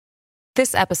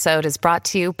This episode is brought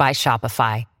to you by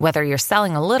Shopify. Whether you're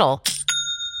selling a little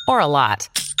or a lot,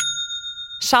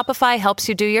 Shopify helps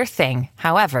you do your thing,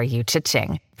 however you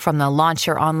cha-ching. From the launch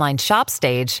your online shop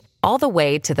stage, all the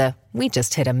way to the we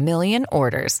just hit 1 million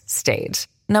orders stage.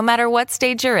 No matter what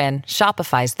stage you're in,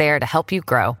 Shopify's there to help you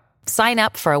grow. Sign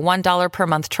up for a $1 per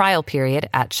month trial period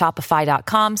at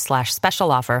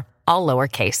shopify.com/special offer, all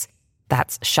lowercase.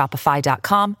 That's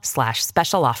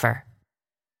shopify.com/special offer.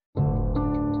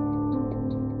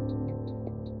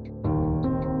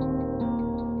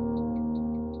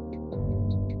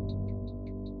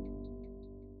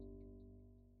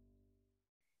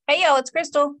 Hey, yo, it's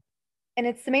Crystal. And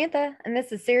it's Samantha, and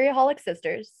this is Seriaholic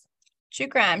Sisters. True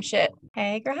crime shit.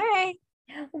 Hey, girl, hey.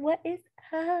 What is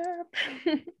up?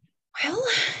 Well,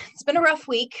 it's been a rough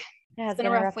week. It's been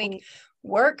a rough week.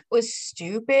 Work was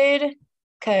stupid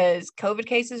because COVID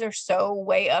cases are so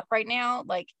way up right now.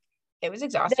 Like, it was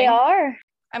exhausting. They are.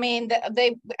 I mean,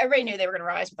 everybody knew they were going to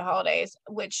rise with the holidays,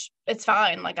 which it's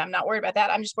fine. Like, I'm not worried about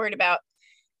that. I'm just worried about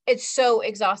it's so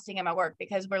exhausting at my work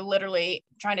because we're literally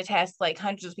trying to test like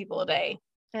hundreds of people a day.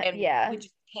 And we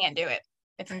just can't do it.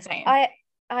 It's insane. I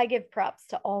give props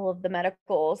to all of the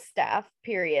medical staff,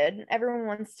 period. Everyone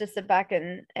wants to sit back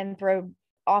and throw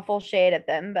awful shade at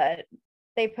them, but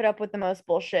they put up with the most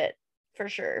bullshit for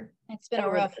sure. It's been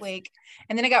a rough week.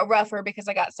 And then it got rougher because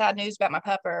I got sad news about my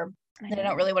pupper that I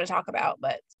don't really want to talk about,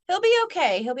 but he'll be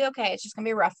okay. It's just going to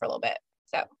be rough for a little bit.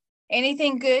 So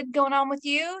anything good going on with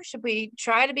you? Should we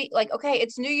try to be like, okay,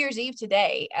 it's New Year's Eve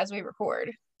today as we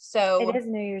record. So it is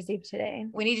New Year's Eve today.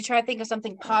 We need to try to think of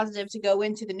something positive to go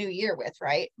into the new year with,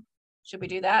 right? Should we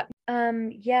do that?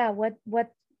 Yeah.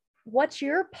 What's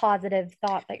your positive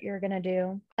thought that you're gonna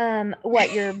do?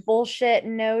 What your bullshit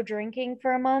no drinking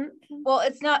for a month? Well,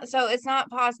 it's not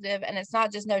positive, and it's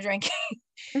not just no drinking.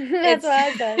 That's what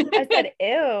I said. I said,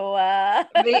 ew.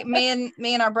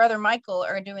 Me and our brother Michael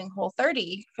are doing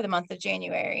Whole30 for the month of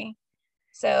January.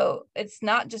 So it's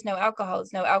not just no alcohol.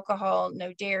 It's no alcohol,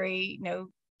 no dairy, no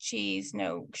cheese,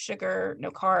 no sugar,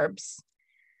 no carbs.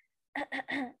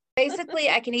 Basically,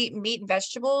 I can eat meat and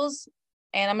vegetables,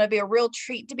 and I'm going to be a real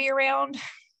treat to be around.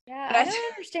 Yeah, I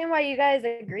don't understand why you guys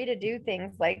agree to do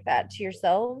things like that to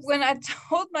yourselves. When I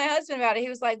told my husband about it, he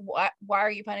was like, why are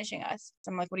you punishing us?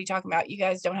 I'm like, what are you talking about? You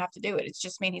guys don't have to do it. It's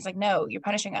just me. And he's like, no, you're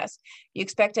punishing us. You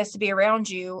expect us to be around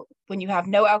you when you have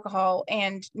no alcohol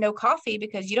and no coffee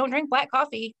because you don't drink black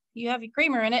coffee. You have your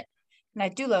creamer in it. And I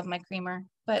do love my creamer,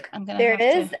 but I'm going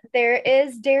to there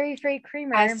is dairy-free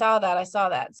creamer. I saw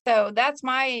that. So that's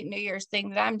my New Year's thing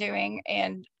that I'm doing,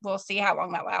 and we'll see how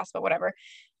long that lasts, but whatever.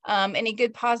 Any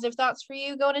good positive thoughts for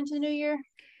you going into the new year?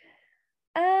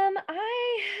 I'm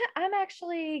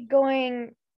actually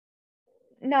going,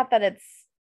 not that it's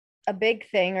a big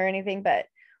thing or anything, but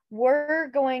we're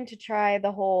going to try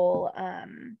the whole,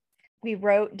 we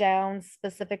wrote down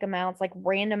specific amounts, like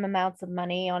random amounts of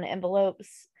money on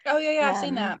envelopes. Oh yeah, I've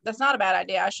seen that. That's not a bad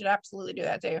idea. I should absolutely do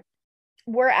that too.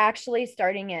 We're actually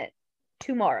starting it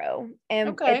tomorrow, and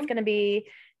it's going to be,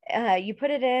 you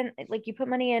put it in, like you put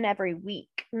money in every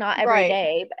week, not every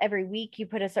day, but every week you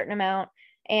put a certain amount,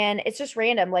 and it's just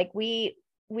random. Like we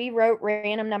wrote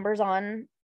random numbers on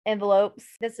envelopes.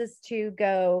 This is to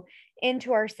go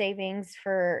into our savings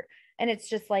and it's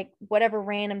just like whatever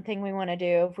random thing we want to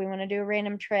do. If we want to do a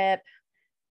random trip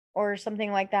or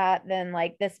something like that, then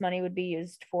like this money would be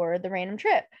used for the random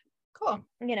trip. Cool.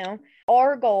 You know,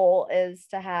 our goal is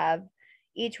to have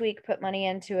each week put money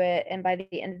into it, and by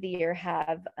the end of the year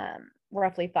have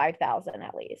roughly 5,000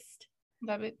 at least.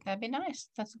 That'd be nice.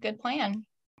 That's a good plan.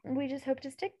 We just hope to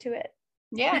stick to it.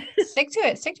 Yeah, stick to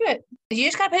it. You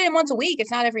just gotta put it in once a week.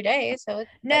 It's not every day, so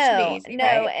that should be easy,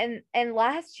 right? And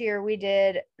last year we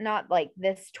did, not like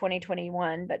this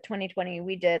 2021, but 2020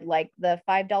 we did like the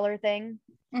 $5 thing,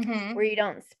 where you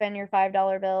don't spend your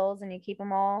 $5 bills and you keep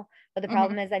them all. But the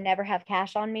problem is I never have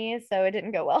cash on me, so it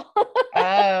didn't go well.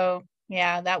 Oh.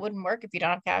 Yeah, that wouldn't work if you don't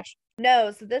have cash.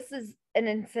 No, so this is an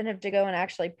incentive to go and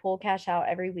actually pull cash out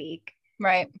every week.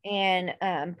 Right. And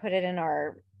put it in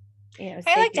our, I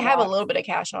like to have a little bit of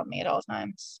cash on me at all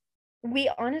times. We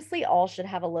honestly all should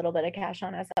have a little bit of cash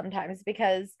on us sometimes,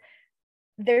 because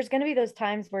there's going to be those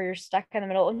times where you're stuck in the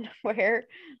middle of nowhere.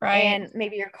 Right. And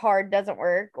maybe your card doesn't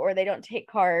work, or they don't take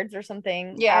cards or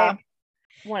something. Yeah.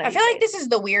 I feel like this is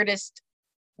the weirdest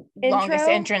longest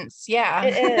entrance. Yeah,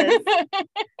 it is.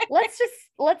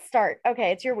 let's start.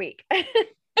 Okay, it's your week. Okay,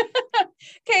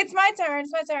 it's my turn.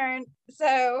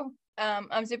 So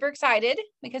I'm super excited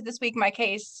because this week my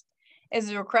case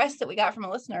is a request that we got from a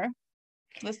listener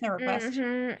request.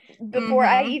 Before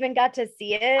I even got to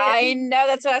see it. I know,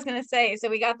 that's what I was gonna say. So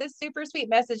we got this super sweet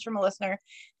message from a listener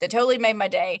that totally made my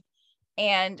day.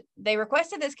 And they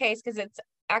requested this case because it's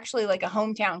actually like a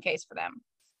hometown case for them.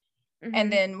 Mm-hmm.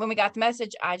 And then when we got the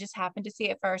message, I just happened to see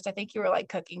it first. I think you were like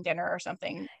cooking dinner or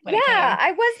something. Yeah,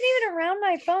 I wasn't even around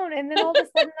my phone. And then all of a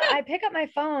sudden I pick up my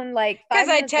phone like 5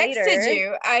 minutes later. Because I texted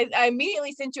you. I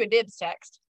immediately sent you a dibs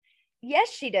text. Yes,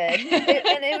 she did.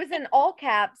 And it was in all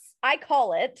caps. I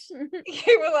call it.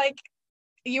 You were like,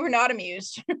 you were not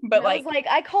amused, but I was like,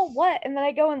 I call what? And then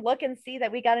I go and look and see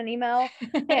that we got an email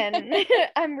and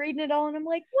I'm reading it all and I'm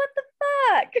like, what the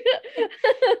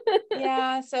fuck?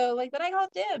 Yeah. So like, but I called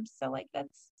dibs. So like,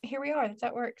 here we are. That's how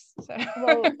it works. So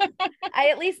well, I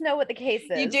at least know what the case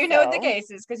is. You do know what the case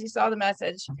is because you saw the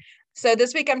message. So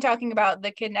this week I'm talking about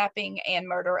the kidnapping and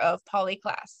murder of Polly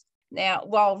Klaas. Now,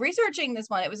 while researching this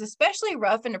one, it was especially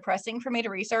rough and depressing for me to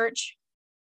research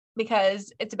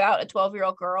because it's about a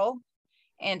 12-year-old girl.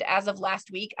 And as of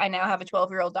last week, I now have a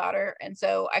 12-year-old daughter. And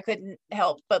so I couldn't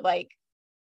help but like,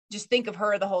 just think of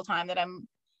her the whole time that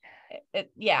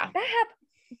yeah.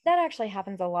 That actually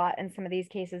happens a lot in some of these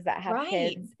cases that have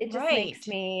kids. It just makes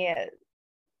me,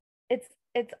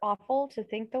 it's awful to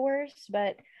think the worst,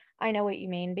 but I know what you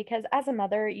mean because as a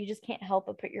mother, you just can't help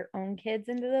but put your own kids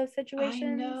into those situations.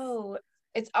 I know.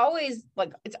 It's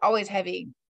always heavy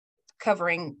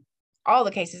covering all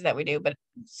the cases that we do, but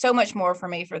so much more for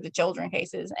me for the children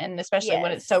cases, and especially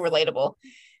when it's so relatable.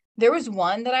 There was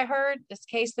one that I heard, the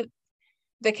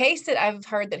case that I've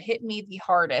heard that hit me the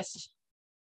hardest.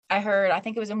 I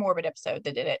think it was a Morbid episode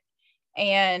that did it.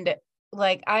 And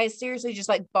like, I seriously just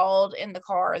like bawled in the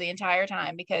car the entire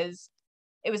time because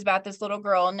it was about this little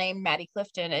girl named Maddie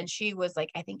Clifton. And she was like,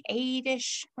 I think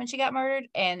 8-ish when she got murdered.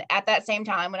 And at that same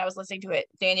time, when I was listening to it,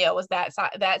 Danielle was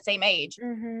that same age.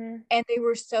 Mm-hmm. And they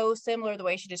were so similar the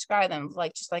way she described them,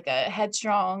 like just like a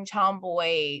headstrong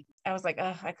tomboy. I was like,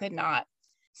 oh, I could not.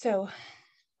 So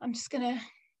I'm just going to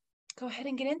go ahead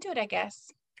and get into it, I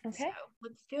guess. Okay. So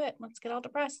let's do it. Let's get all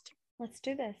depressed. Let's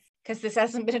do this. Because this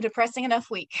hasn't been a depressing enough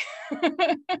week.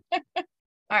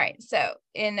 All right. So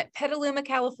in Petaluma,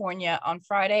 California, on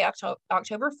Friday,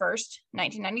 October 1st,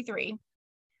 1993,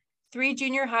 3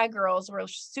 junior high girls were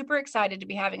super excited to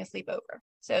be having a sleepover.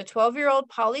 So 12-year-old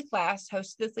Polly Klaas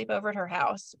hosted the sleepover at her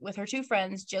house with her 2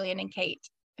 friends, Jillian and Kate,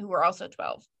 who were also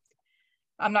 12.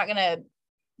 I'm not going to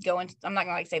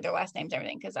like say their last names and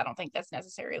everything because I don't think that's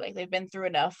necessary. Like they've been through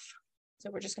enough. So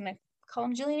we're just going to call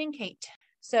them Jillian and Kate.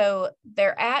 So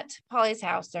they're at Polly's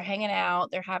house. They're hanging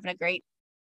out. They're having a great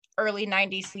early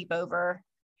 90s sleepover.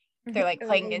 They're like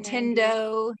playing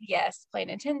Nintendo. 90s. Yes, playing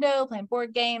Nintendo, playing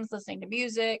board games, listening to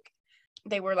music.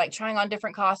 They were like trying on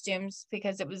different costumes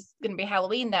because it was going to be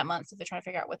Halloween that month. So they're trying to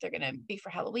figure out what they're going to be for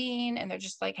Halloween. And they're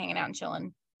just like hanging out and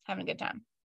chilling, having a good time.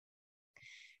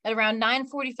 At around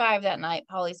 9:45 that night,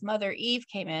 Polly's mother, Eve,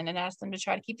 came in and asked them to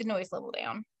try to keep the noise level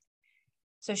down.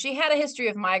 So she had a history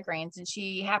of migraines and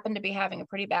she happened to be having a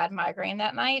pretty bad migraine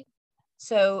that night.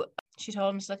 So she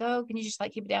told him, she's like, oh, can you just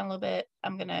like keep it down a little bit?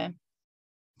 I'm going to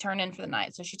turn in for the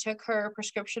night. So she took her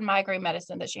prescription migraine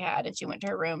medicine that she had and she went to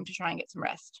her room to try and get some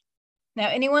rest. Now,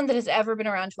 anyone that has ever been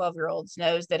around 12-year-olds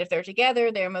knows that if they're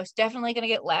together, they're most definitely going to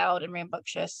get loud and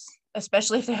rambunctious,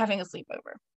 especially if they're having a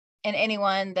sleepover. And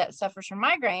anyone that suffers from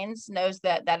migraines knows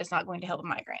that that is not going to help a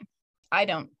migraine. I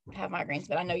don't have migraines,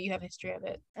 but I know you have a history of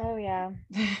it. Oh, yeah.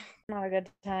 Not a good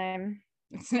time.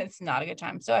 It's not a good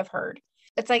time. So I've heard.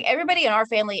 It's like everybody in our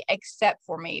family, except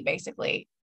for me, basically.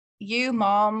 You,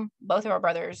 Mom, both of our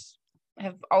brothers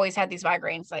have always had these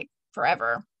migraines like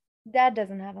forever. Dad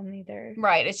doesn't have them either.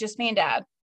 Right. It's just me and Dad.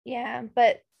 Yeah,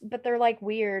 but they're like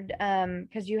weird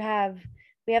because we have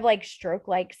like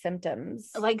stroke-like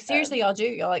symptoms. Like seriously, y'all do.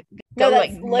 Y'all like go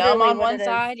like numb on one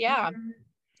side. Yeah. Mm-hmm.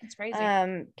 It's crazy.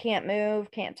 Can't move,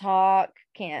 can't talk,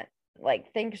 can't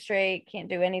like think straight, can't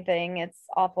do anything. It's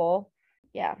awful.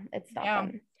 Yeah, it's not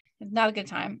fun. It's not a good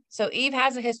time. So Eve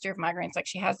has a history of migraines. Like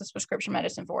she has this prescription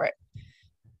medicine for it.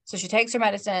 So she takes her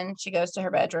medicine. She goes to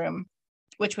her bedroom,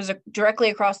 which was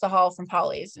directly across the hall from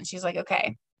Polly's. And she's like,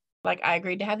 okay, like I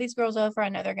agreed to have these girls over. I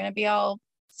know they're going to be all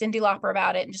Cyndi Lauper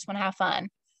about it and just want to have fun.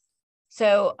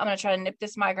 So I'm going to try to nip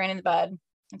this migraine in the bud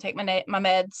and take my meds.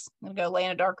 I'm going to go lay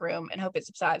in a dark room and hope it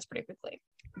subsides pretty quickly.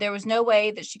 There was no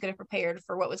way that she could have prepared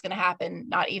for what was going to happen,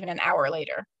 not even an hour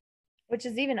later. Which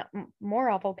is even more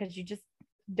awful because you just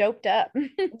doped up.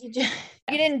 You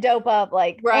didn't dope up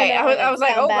like right. Oh, no, I was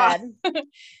like, oh bad.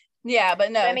 Yeah,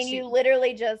 but no. I mean, you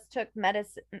literally just took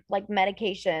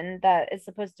medication that is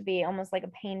supposed to be almost like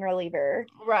a pain reliever.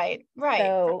 Right.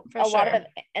 So for sure. lot of,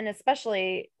 and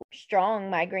especially strong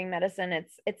migraine medicine,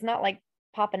 it's not like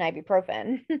popping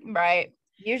ibuprofen. Right.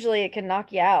 Usually it can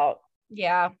knock you out.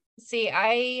 Yeah. See,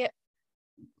 I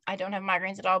don't have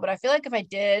migraines at all, but I feel like if I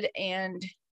did and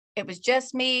it was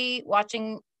just me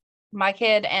watching my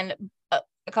kid and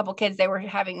a couple kids. They were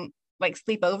having like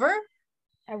sleepover.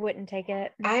 I wouldn't take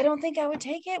it. I don't think I would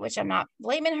take it, which I'm not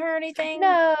blaming her or anything.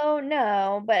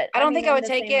 No, but I don't think I would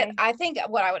take it. I think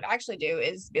what I would actually do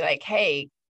is be like, hey,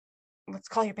 let's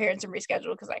call your parents and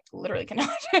reschedule, because I literally cannot.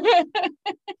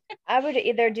 I would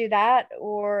either do that,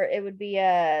 or it would be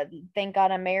thank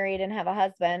God I'm married and have a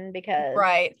husband, because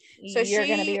right. So you're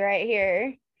going to be right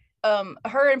here.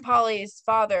 Her and Polly's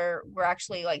father were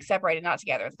actually like separated, not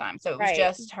together at the time. So it was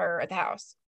just her at the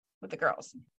house with the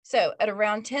girls. So at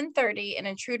around 10:30, an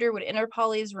intruder would enter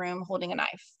Polly's room holding a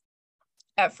knife.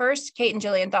 At first, Kate and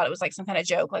Jillian thought it was like some kind of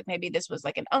joke, like maybe this was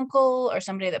like an uncle or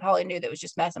somebody that Polly knew that was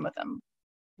just messing with them.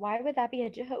 Why would that be a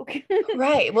joke?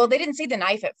 Right. Well, they didn't see the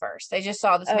knife at first. They just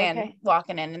saw this man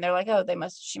walking in, and they're like, oh,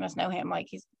 she must know him. Like,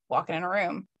 he's walking in a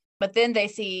room. But then they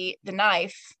see the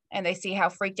knife, and they see how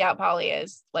freaked out Polly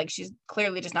is. Like, she's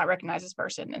clearly does not recognize this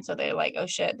person. And so they're like, oh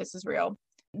shit, this is real.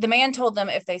 The man told them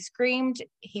if they screamed,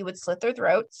 he would slit their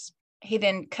throats. He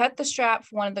then cut the strap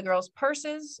for one of the girls'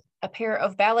 purses, a pair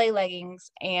of ballet leggings,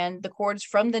 and the cords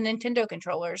from the Nintendo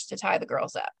controllers to tie the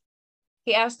girls up.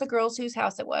 He asked the girls whose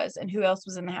house it was and who else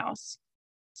was in the house.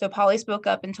 So Polly spoke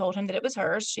up and told him that it was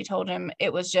hers. She told him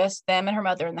it was just them and her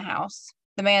mother in the house.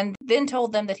 The man then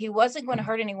told them that he wasn't going to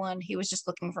hurt anyone. He was just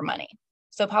looking for money.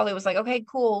 So Polly was like, okay,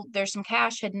 cool. There's some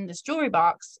cash hidden in this jewelry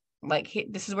box. Like,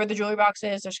 this is where the jewelry box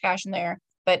is. There's cash in there.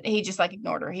 But he just like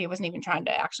ignored her. He wasn't even trying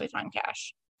to actually find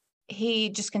cash. He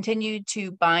just continued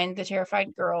to bind the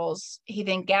terrified girls. He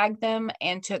then gagged them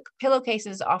and took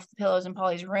pillowcases off the pillows in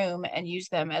Polly's room and used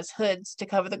them as hoods to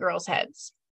cover the girls'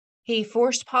 heads. He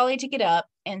forced Polly to get up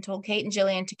and told Kate and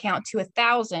Jillian to count to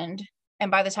 1,000.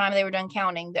 And by the time they were done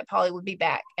counting, that Polly would be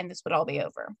back and this would all be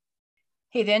over.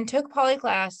 He then took Polly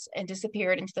class and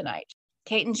disappeared into the night.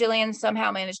 Kate and Jillian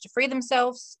somehow managed to free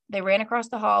themselves. They ran across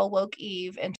the hall, woke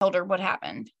Eve, and told her what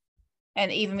happened.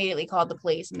 And Eve immediately called the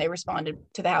police, and they responded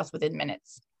to the house within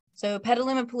minutes. So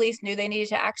Petaluma police knew they needed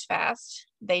to act fast.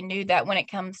 They knew that when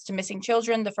it comes to missing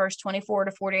children, the first 24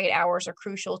 to 48 hours are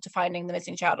crucial to finding the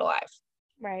missing child alive.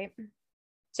 Right.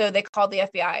 So they called the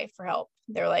FBI for help.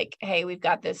 They're like, hey, we've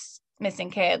got this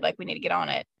missing kid. Like, we need to get on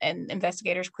it. And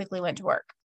investigators quickly went to work.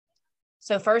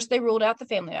 So first, they ruled out the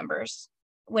family members.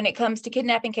 When it comes to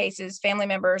kidnapping cases, family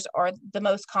members are the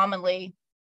most commonly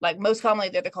they're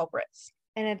the culprits.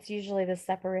 And it's usually the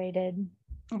separated.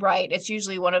 Right. It's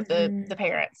usually one of the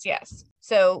parents. Yes.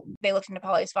 So they looked into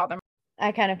Polly's father.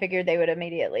 I kind of figured they would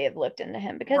immediately have looked into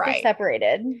him because they're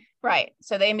separated. Right.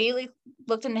 So they immediately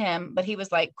looked into him, but he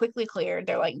was like quickly cleared.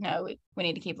 They're like, no, we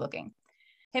need to keep looking.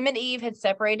 Him and Eve had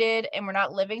separated and were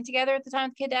not living together at the time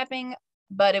of the kidnapping,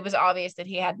 but it was obvious that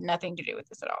he had nothing to do with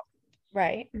this at all.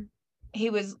 Right. He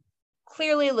was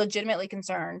clearly legitimately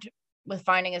concerned with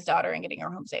finding his daughter and getting her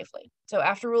home safely. So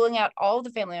after ruling out all of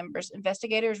the family members,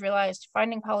 investigators realized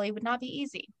finding Polly would not be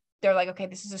easy. They're like, okay,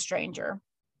 this is a stranger,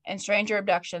 and stranger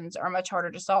abductions are much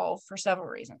harder to solve for several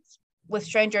reasons. With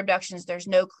stranger abductions, there's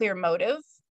no clear motive,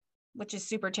 which is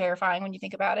super terrifying when you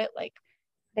think about it. Like,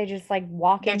 they just like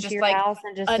walk into your house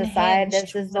and just decide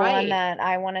this is the one that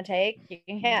I want to take.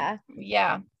 Yeah.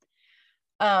 Yeah.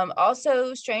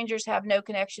 Also, strangers have no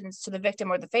connections to the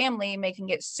victim or the family, making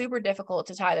it super difficult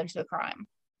to tie them to the crime.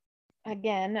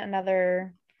 Again,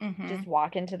 another just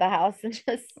walk into the house and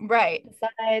just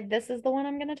decide this is the one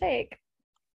I'm going to take.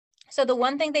 So the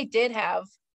one thing they did have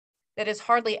that is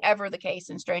hardly ever the case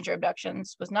in stranger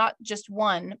abductions was not just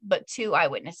one, but two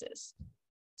eyewitnesses.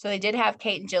 So they did have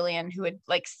Kate and Jillian who had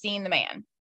like seen the man.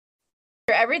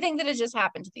 For everything that had just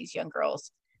happened to these young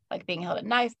girls, like being held at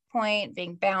knife point,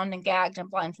 being bound and gagged and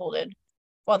blindfolded,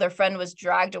 while their friend was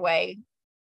dragged away,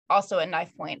 also at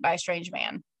knife point, by a strange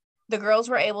man. The girls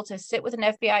were able to sit with an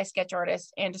FBI sketch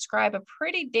artist and describe a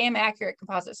pretty damn accurate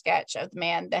composite sketch of the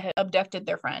man that had abducted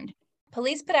their friend.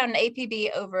 Police put out an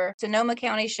APB over Sonoma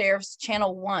County Sheriff's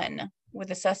Channel 1 with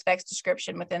the suspect's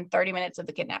description within 30 minutes of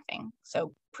the kidnapping.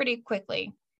 So pretty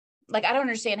quickly. Like, I don't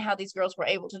understand how these girls were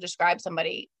able to describe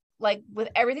somebody. Like, with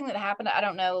everything that happened, I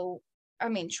don't know. I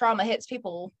mean, trauma hits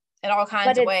people in all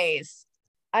kinds of ways.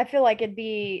 I feel like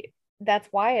that's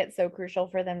why it's so crucial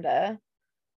for them to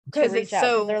reach out.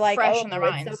 So they're like, fresh in their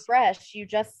minds. It's so fresh. You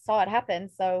just saw it happen.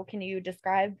 So can you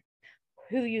describe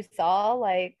who you saw?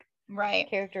 Like,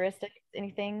 characteristics,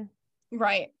 anything?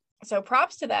 Right. So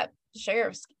props to that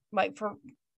sheriff's, for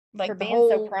being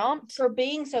so prompt. For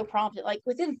being so prompt. Like,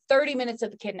 within 30 minutes of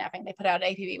the kidnapping, they put out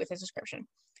an APB with his description.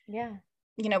 Yeah.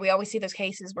 You know, we always see those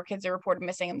cases where kids are reported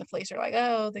missing and the police are like,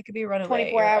 oh, they could be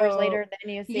runaway. 24 hours later,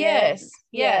 then you see it.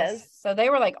 Yes. So they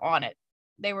were like on it.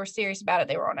 They were serious about it.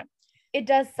 They were on it. It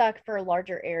does suck for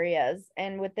larger areas.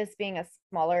 And with this being a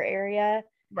smaller area,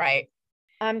 right.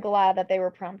 I'm glad that they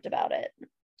were prompt about it.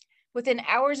 Within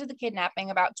hours of the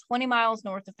kidnapping, about 20 miles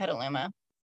north of Petaluma,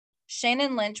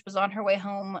 Shannon Lynch was on her way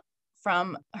home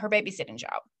from her babysitting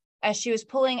job. As she was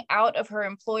pulling out of her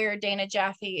employer, Dana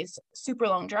Jaffe's super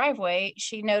long driveway,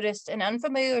 she noticed an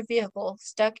unfamiliar vehicle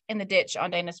stuck in the ditch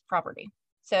on Dana's property.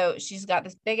 So she's got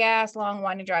this big ass long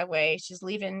winding driveway. She's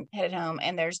leaving, headed home,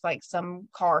 and there's like some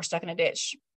car stuck in a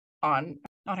ditch on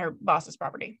her boss's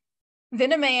property.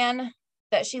 Then a man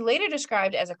that she later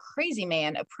described as a crazy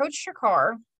man approached her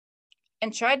car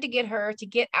and tried to get her to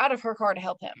get out of her car to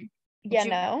help him.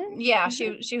 Yeah,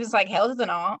 she was like, hell to the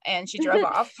no, and she drove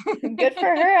off. Good for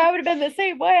her. I would have been the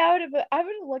same way. I would have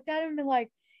looked at him and been like,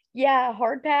 yeah,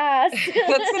 hard pass.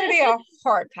 That's gonna be a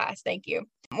hard pass, thank you.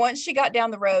 Once she got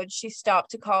down the road, she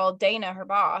stopped to call Dana, her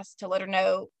boss, to let her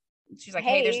know. She's like,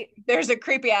 hey, there's a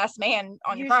creepy ass man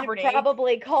on your property. You should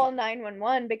probably call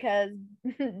 911 because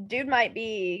dude might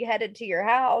be headed to your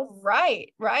house.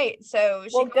 Right. So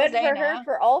she good Dana. For her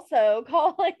for also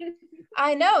calling.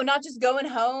 I know, not just going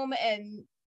home and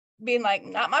being like,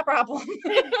 not my problem.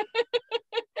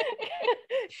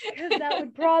 Because that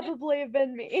would probably have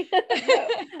been me. No,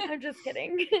 I'm just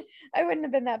kidding. I wouldn't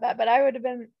have been that bad, but I would have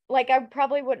been like, I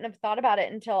probably wouldn't have thought about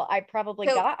it until I probably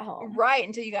got home. Right,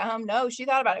 until you got home. No, she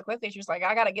thought about it quickly. She was like,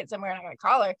 I got to get somewhere and I got to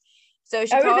call her. So I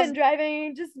would have been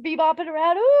driving, just bebopping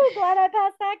around. Oh, glad I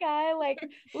passed that guy. Like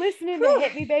listening to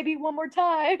Hit Me Baby One More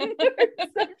Time or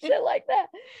some shit like that.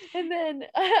 And then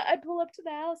I pull up to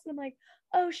the house and I'm like,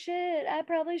 oh shit, I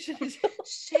probably should have.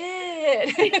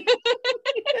 Shit.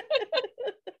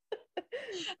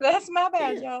 That's my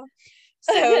bad, y'all.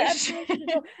 So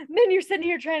then you're sitting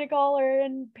here trying to call her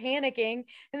and panicking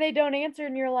and they don't answer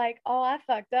and you're like, oh, I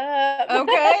fucked up.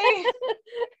 Okay.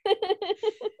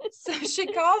 So she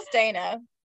calls Dana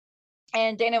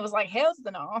and Dana was like, hell to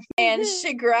the no. And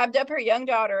she grabbed up her young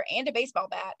daughter and a baseball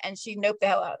bat and she noped the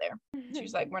hell out of there. She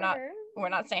was like, we're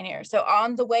not staying here. So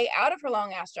on the way out of her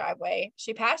long ass driveway,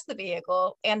 she passed the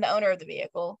vehicle and the owner of the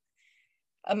vehicle,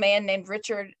 a man named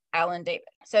Richard Allen Davis.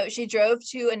 So she drove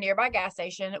to a nearby gas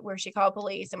station where she called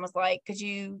police and was like, could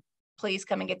you please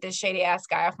come and get this shady ass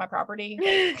guy off my property?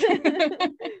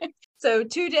 So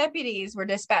 2 deputies were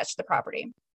dispatched to the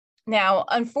property. Now,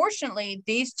 unfortunately,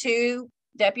 these 2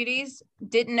 deputies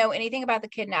didn't know anything about the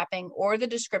kidnapping or the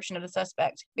description of the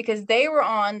suspect because they were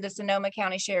on the Sonoma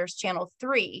County Sheriff's Channel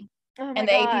 3 and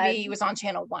the APB was on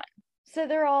Channel 1. So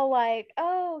they're all like,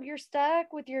 oh, you're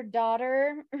stuck with your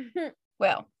daughter.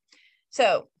 Well,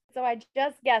 so I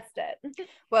just guessed it.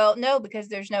 Well, no, because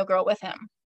there's no girl with him.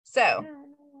 So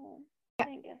I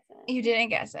didn't guess it. You didn't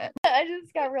guess it. I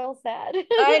just got real sad.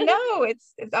 I know,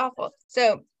 it's awful.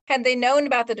 So had they known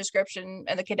about the description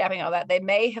and the kidnapping and all that, they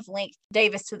may have linked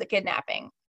Davis to the kidnapping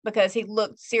because he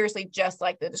looked seriously just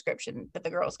like the description that the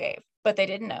girls gave, but they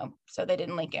didn't know, so they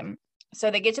didn't link him.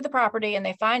 So they get to the property and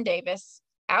they find Davis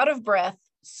out of breath,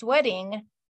 sweating,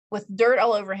 with dirt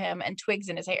all over him and twigs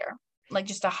in his hair. Like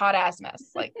just a hot ass mess.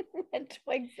 Like and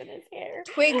twigs in his hair.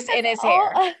 Twigs in his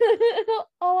hair.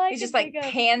 He's just like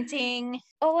panting.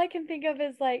 All I can think of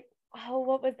is like, oh,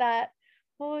 what was that?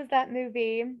 What was that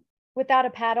movie? Without a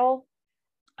Paddle?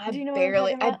 I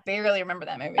barely remember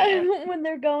that movie. When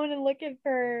they're going and looking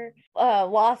for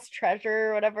lost treasure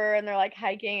or whatever, and they're like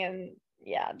hiking and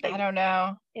yeah. I don't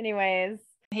know. Anyways.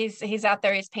 He's out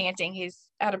there, he's panting, he's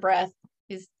out of breath.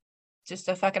 He's just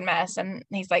a fucking mess. And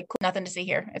he's like, cool, nothing to see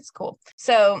here. It's cool.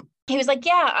 So he was like,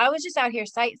 yeah, I was just out here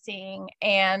sightseeing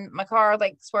and my car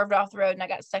like swerved off the road and I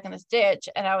got stuck in this ditch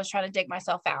and I was trying to dig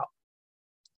myself out.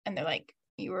 And they're like,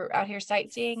 you were out here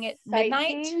sightseeing at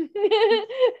midnight?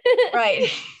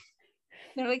 Right.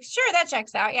 They're like, sure, that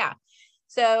checks out. Yeah.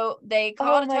 So they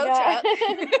called a tow truck.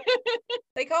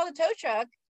 They called a tow truck.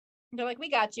 They're like, we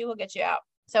got you. We'll get you out.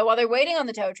 So while they're waiting on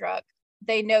the tow truck,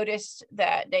 they noticed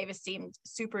that Davis seemed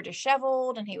super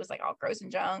disheveled and he was like all gross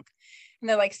and junk. And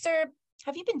they're like, sir,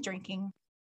 have you been drinking?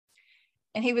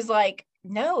 And he was like,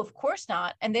 no, of course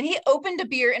not. And then he opened a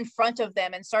beer in front of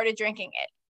them and started drinking it.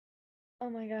 Oh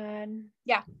my God.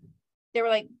 Yeah. They were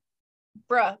like,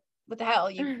 bruh, what the hell?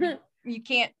 You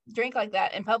can't drink like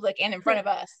that in public and in front of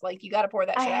us. Like, you got to pour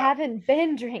that shit out. I haven't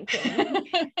been drinking,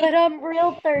 but I'm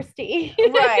real thirsty.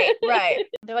 Right.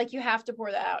 They're like, you have to pour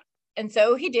that out. And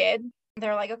so he did.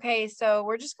 They're like, okay, so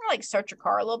we're just gonna like search your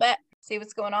car a little bit, see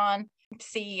what's going on,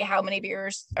 see how many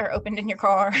beers are opened in your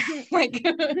car. Like,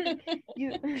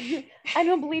 I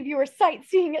don't believe you were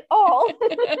sightseeing at all.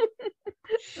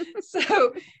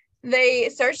 So they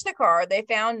searched the car. They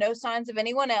found no signs of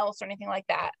anyone else or anything like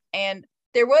that. And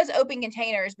there was open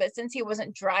containers, but since he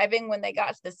wasn't driving when they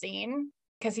got to the scene,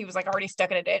 because he was like already stuck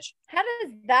in a ditch. How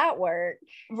does that work?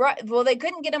 Right. Well, they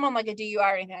couldn't get him on like a DUI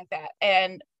or anything like that.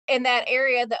 And in that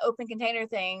area, the open container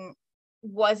thing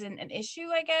wasn't an issue,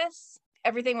 I guess.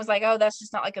 Everything was like, oh, that's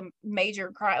just not like a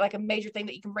major crime, like a major thing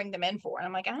that you can bring them in for. And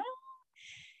I'm like,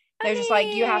 they're just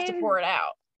like, you have to pour it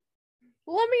out.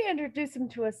 Let me introduce him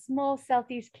to a small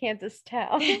southeast Kansas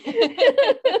town.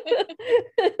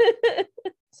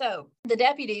 So the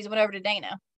deputies went over to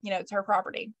Dana, it's her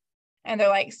property. And they're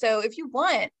like, so if you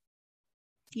want,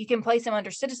 you can place him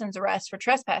under citizen's arrest for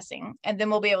trespassing, and then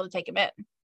we'll be able to take him in.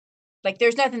 Like,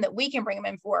 there's nothing that we can bring him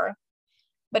in for.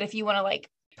 But if you want to like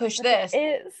push this.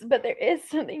 There is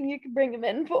something you can bring him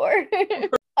in for.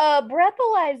 A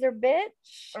breathalyzer,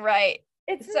 bitch. Right.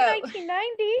 It's 1990.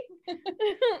 They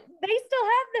still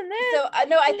have them then. So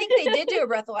no, I think they did do a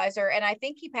breathalyzer, and I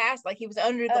think he passed. Like, he was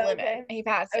under the limit. Okay. And he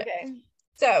passed it. Okay.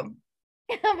 So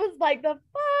I was like, the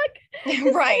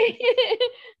fuck? Right.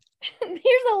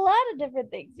 There's a lot of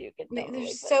different things you can do.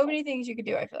 There's so many things you could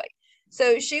do, I feel like.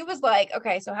 So she was like,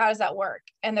 okay, so how does that work?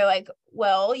 And they're like,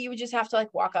 well, you would just have to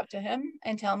like walk up to him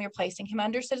and tell him you're placing him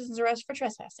under citizen's arrest for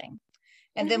trespassing.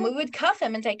 And then we would cuff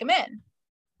him and take him in.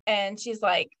 And she's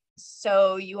like,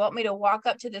 so you want me to walk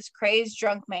up to this crazed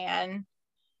drunk man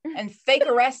and fake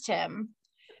arrest him,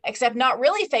 except not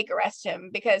really fake arrest him,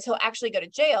 because he'll actually go to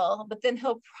jail, but then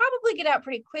he'll probably get out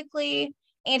pretty quickly.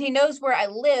 And he knows where I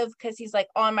live because he's like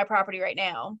on my property right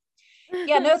now.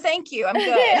 Yeah, no, thank you. I'm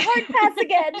good. Hard pass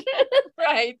again.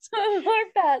 Right. Hard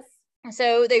pass.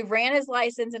 So they ran his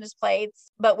license and his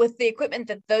plates, but with the equipment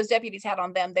that those deputies had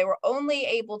on them, they were only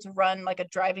able to run like a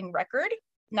driving record,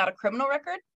 not a criminal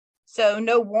record. So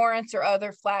no warrants or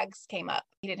other flags came up.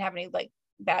 He didn't have any like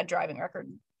bad driving record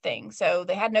thing. So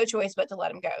they had no choice but to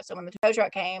let him go. So when the tow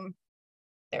truck came,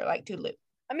 they were like, toodaloo.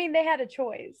 I mean, they had a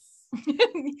choice.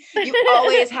 You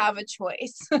always have a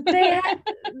choice. they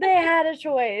had a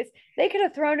choice. They could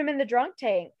have thrown him in the drunk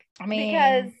tank. I mean,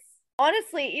 because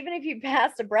honestly, even if you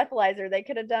passed a breathalyzer, they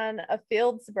could have done a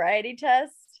field sobriety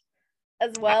test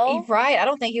as well. Right. I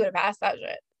don't think he would have passed that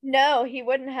shit. No, he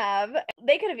wouldn't have.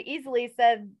 They could have easily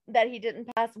said that he didn't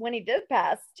pass when he did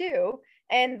pass too.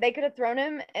 And they could have thrown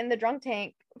him in the drunk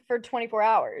tank for 24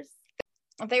 hours.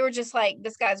 They were just like,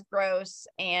 this guy's gross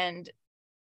and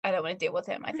I don't want to deal with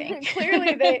him, I think.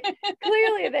 Clearly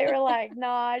they were like,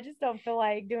 nah, I just don't feel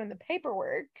like doing the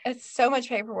paperwork. It's so much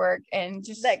paperwork and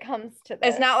just that comes to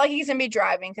this. It's not like he's gonna be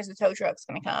driving because the tow truck's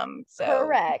gonna come. So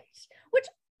correct. Which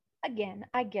again,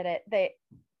 I get it.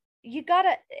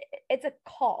 It's a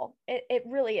call. It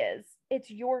really is.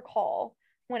 It's your call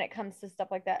when it comes to stuff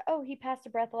like that. Oh, he passed a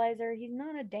breathalyzer. He's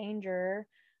not a danger.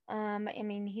 I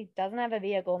mean, he doesn't have a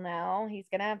vehicle now. He's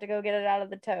gonna have to go get it out of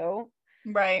the tow.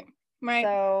 Right.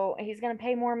 So he's gonna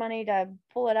pay more money to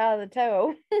pull it out of the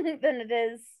tow than it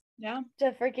is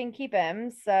to freaking keep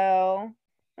him. So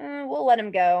we'll let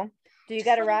him go. Do you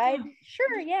got a ride?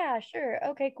 Sure. Yeah, sure.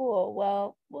 Okay, cool.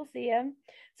 Well, we'll see him.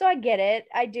 So I get it.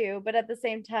 I do. But at the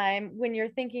same time, when you're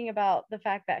thinking about the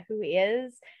fact that who he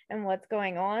is and what's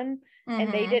going on,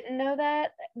 and they didn't know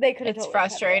that, they could have. It's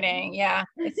frustrating. Yeah,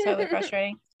 it's totally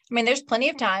frustrating. I mean, there's plenty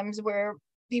of times where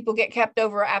people get kept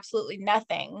over absolutely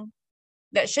nothing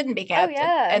that shouldn't be kept. Oh,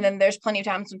 yeah. And then there's plenty of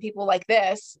times when people like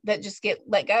this that just get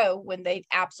let go when they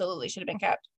absolutely should have been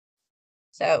kept.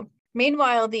 So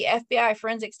meanwhile, the FBI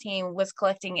forensics team was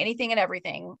collecting anything and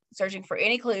everything, searching for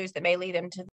any clues that may lead them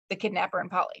to the kidnapper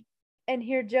and Polly. And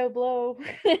here Joe Blow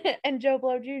and Joe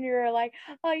Blow Jr. are like,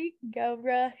 oh, you can go,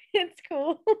 bruh. It's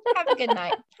cool. Have a good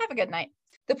night. Have a good night.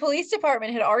 The police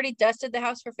department had already dusted the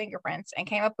house for fingerprints and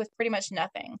came up with pretty much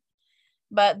nothing.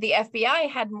 But the FBI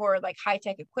had more like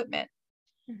high-tech equipment.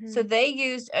 So they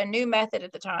used a new method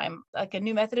at the time, like a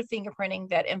new method of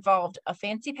fingerprinting that involved a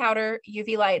fancy powder,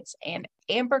 UV lights, and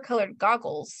amber-colored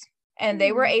goggles. And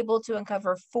they were able to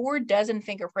uncover 4 dozen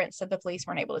fingerprints that the police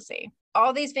weren't able to see.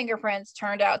 All these fingerprints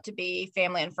turned out to be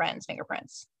family and friends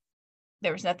fingerprints.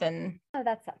 There was nothing. Oh,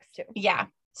 that sucks too. Yeah.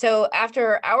 So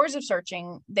after hours of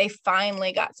searching, they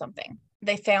finally got something.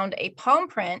 They found a palm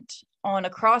print on a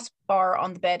crossbar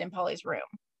on the bed in Polly's room.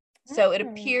 So it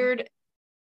appeared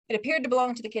to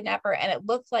belong to the kidnapper, and it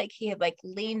looked like he had like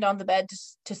leaned on the bed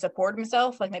to support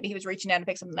himself. Like maybe he was reaching down to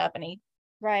pick something up and he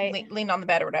leaned on the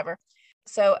bed or whatever.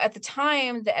 So at the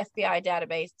time, the FBI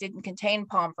database didn't contain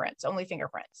palm prints, only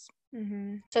fingerprints.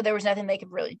 So there was nothing they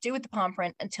could really do with the palm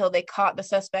print until they caught the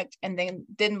suspect, and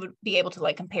then would be able to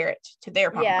like compare it to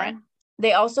their palm print.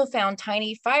 They also found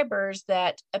tiny fibers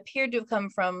that appeared to have come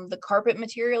from the carpet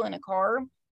material in a car.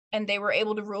 And they were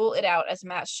able to rule it out as a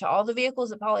match to all the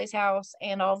vehicles at Polly's house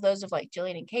and all of those of like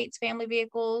Jillian and Kate's family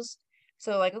vehicles.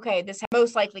 So like, okay, this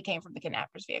most likely came from the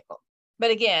kidnapper's vehicle. But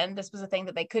again, this was a thing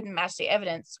that they couldn't match the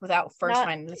evidence without first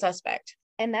finding the suspect.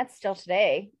 And that's still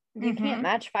today. You can't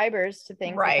match fibers to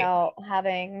things without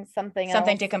having something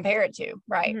to compare it to.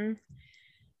 Right.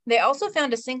 They also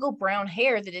found a single brown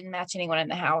hair that didn't match anyone in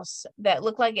the house that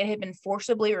looked like it had been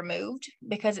forcibly removed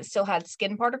because it still had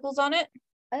skin particles on it.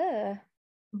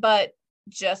 But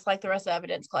just like the rest of the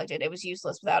evidence collected, it was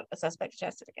useless without a suspect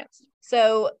tested against.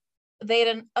 So they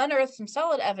had unearthed some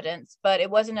solid evidence, but it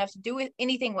wasn't enough to do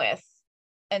anything with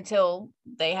until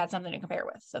they had something to compare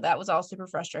with. So that was all super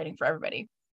frustrating for everybody.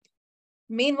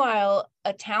 Meanwhile,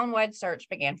 a town-wide search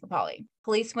began for Polly.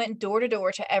 Police went door to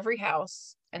door to every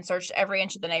house and searched every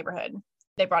inch of the neighborhood.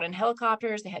 They brought in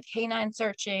helicopters, they had canine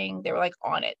searching, they were like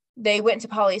on it. They went to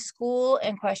Polly's school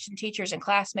and questioned teachers and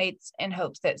classmates in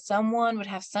hopes that someone would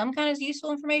have some kind of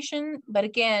useful information. But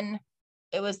again,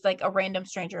 it was like a random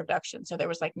stranger abduction, so there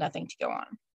was like nothing to go on.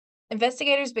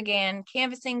 Investigators began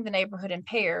canvassing the neighborhood in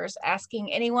pairs,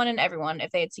 asking anyone and everyone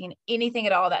if they had seen anything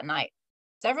at all that night.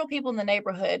 Several people in the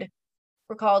neighborhood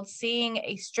recalled seeing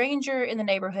a stranger in the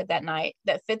neighborhood that night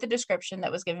that fit the description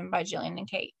that was given by Jillian and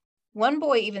Kate. One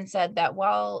boy even said that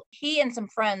while he and some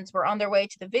friends were on their way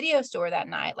to the video store that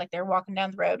night, like they were walking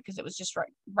down the road because it was just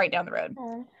right down the road.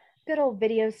 Oh, good old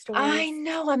video stores. I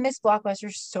know. I miss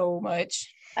Blockbuster so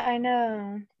much. I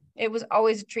know. It was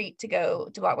always a treat to go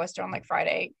to Blockbuster on like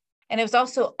Friday. And it was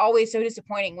also always so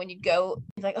disappointing when you'd go,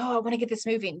 like, oh, I want to get this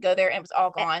movie, and go there and it was all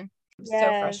gone. It was so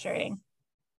frustrating,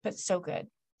 but so good.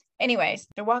 Anyways,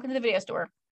 they're walking to the video store.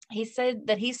 He said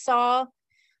that he saw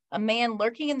a man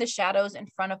lurking in the shadows in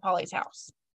front of Polly's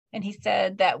house. And he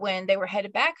said that when they were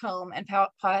headed back home and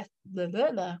passed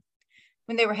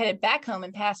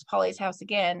Polly's house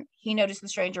again, he noticed the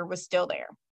stranger was still there.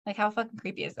 Like, how fucking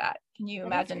creepy is that? Can you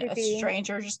imagine a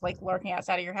stranger just like lurking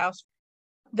outside of your house?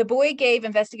 The boy gave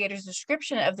investigators a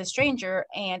description of the stranger,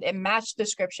 and it matched the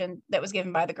description that was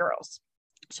given by the girls.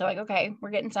 So like, okay, we're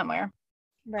getting somewhere.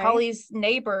 Right. Polly's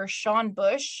neighbor, Sean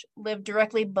Bush, lived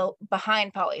directly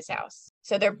behind Polly's house.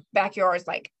 So their backyards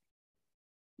like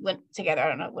went together. I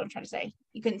don't know what I'm trying to say.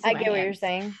 You couldn't see my hands. I get what you're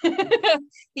saying.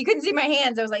 You couldn't see my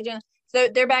hands. I was like, so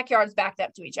their backyards backed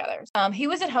up to each other. He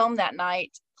was at home that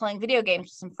night playing video games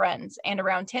with some friends. And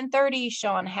around 10:30,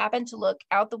 Sean happened to look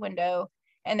out the window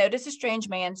and noticed a strange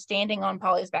man standing on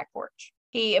Polly's back porch.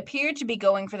 He appeared to be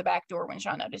going for the back door when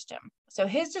Sean noticed him. So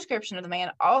his description of the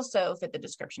man also fit the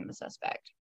description of the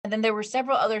suspect. And then there were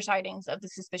several other sightings of the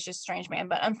suspicious strange man,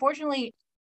 but unfortunately,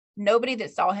 nobody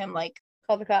that saw him like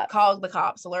called the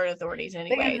cops, alert authorities in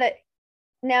any way.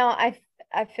 Now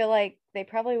I feel like they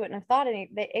probably wouldn't have thought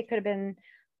it could have been,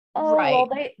 well,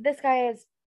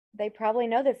 they probably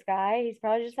know this guy. He's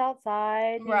probably just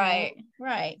outside.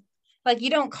 Right. Like,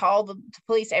 you don't call the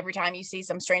police every time you see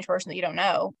some strange person that you don't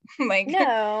know. Like,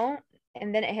 no.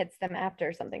 And then it hits them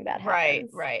after something bad happens.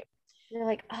 Right. You're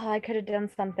like, oh, I could have done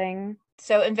something.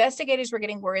 So investigators were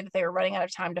getting worried that they were running out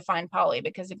of time to find Polly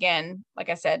because, again, like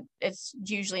I said, it's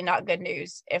usually not good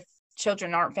news if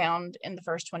children aren't found in the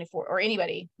first 24, or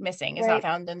anybody missing is not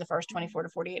found in the first 24 to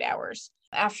 48 hours.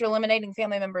 After eliminating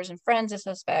family members and friends as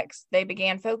suspects, they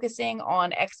began focusing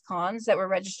on ex-cons that were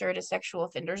registered as sexual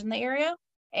offenders in the area.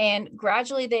 And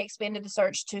gradually they expanded the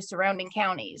search to surrounding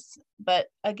counties. But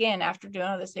again, after doing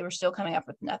all this, they were still coming up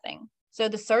with nothing. So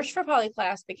the search for Polly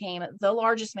Klaas became the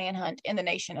largest manhunt in the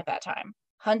nation at that time.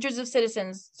 Hundreds of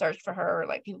citizens searched for her,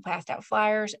 like people passed out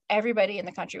flyers. Everybody in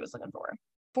the country was looking for her.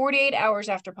 48 hours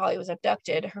after Polly was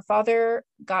abducted, her father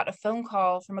got a phone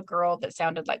call from a girl that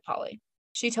sounded like Polly.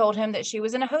 She told him that she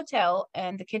was in a hotel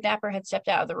and the kidnapper had stepped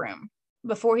out of the room.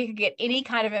 Before he could get any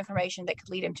kind of information that could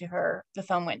lead him to her, the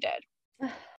phone went dead.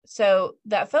 So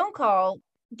that phone call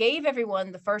gave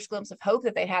everyone the first glimpse of hope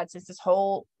that they'd had since this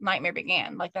whole nightmare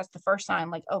began. Like, that's the first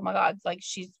sign, like, oh my God, like,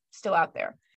 she's still out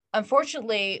there.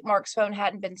 Unfortunately, Mark's phone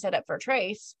hadn't been set up for a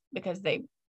trace because they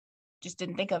just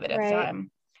didn't think of it at the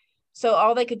time. So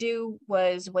all they could do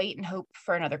was wait and hope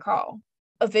for another call.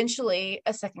 Eventually,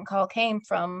 a second call came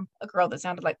from a girl that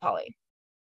sounded like Polly.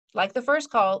 Like the first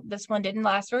call, this one didn't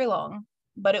last very long,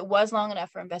 but it was long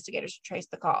enough for investigators to trace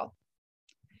the call.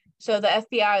 So the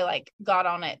FBI got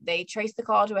on it. They traced the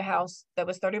call to a house that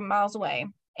was 30 miles away,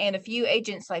 and a few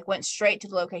agents went straight to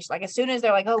the location. Like, as soon as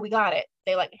they're like, oh, we got it,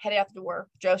 they headed out the door,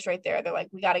 drove straight there. They're like,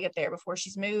 we got to get there before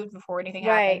she's moved, before anything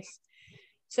happens.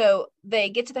 So they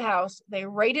get to the house, they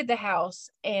raided the house,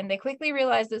 and they quickly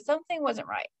realized that something wasn't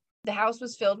right. The house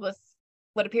was filled with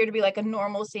what appeared to be a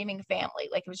normal seeming family.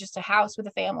 Like, it was just a house with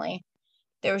a family.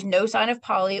 There was no sign of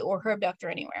Polly or her abductor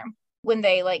anywhere. When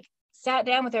they sat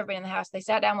down with everybody in the house, they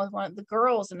sat down with one of the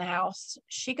girls in the house.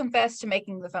 She confessed to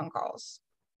making the phone calls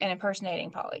and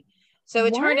impersonating Polly. So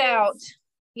it turned out,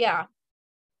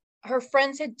 Her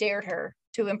friends had dared her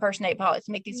to impersonate Polly,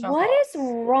 to make these phone calls. What is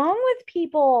wrong with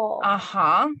people?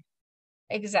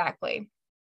 Exactly.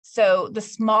 So the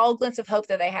small glimpse of hope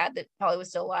that they had that Polly was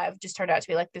still alive just turned out to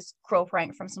be like this cruel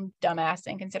prank from some dumbass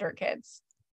inconsiderate kids.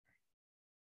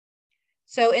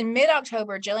 So in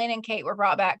mid-October, Jillian and Kate were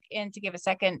brought back in to give a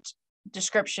second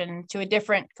description to a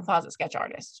different composite sketch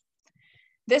artist.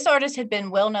 This artist had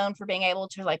been well known for being able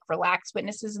to like relax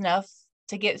witnesses enough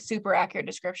to get super accurate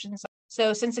descriptions.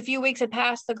 So since a few weeks had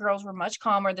passed, the girls were much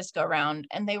calmer this go round,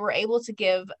 and they were able to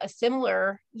give a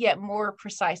similar yet more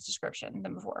precise description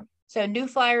than before. So new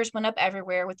flyers went up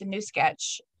everywhere with the new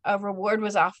sketch. A reward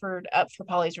was offered up for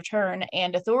Polly's return,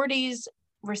 and authorities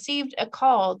received a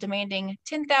call demanding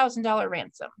 $10,000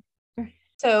 ransom.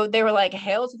 So they were like,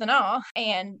 hell to the no,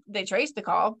 and they traced the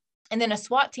call. And then a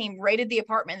SWAT team raided the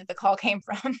apartment that the call came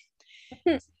from.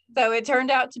 So it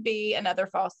turned out to be another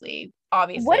false lead,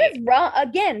 obviously. What is wrong?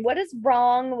 Again, what is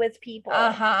wrong with people?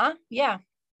 Yeah.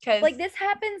 Because like this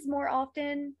happens more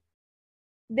often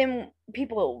than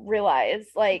people realize.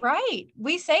 Like, right.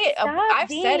 We say it. I've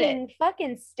said it.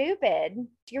 Fucking stupid.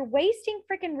 You're wasting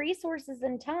freaking resources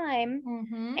and time.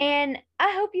 Mm-hmm. And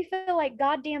I hope you feel like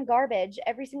goddamn garbage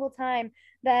every single time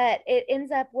that it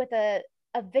ends up with a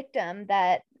victim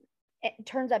that it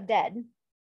turns up dead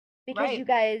because you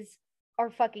guys are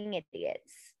fucking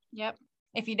idiots. Yep.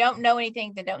 If you don't know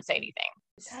anything, then don't say anything.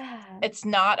 It's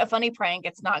not a funny prank.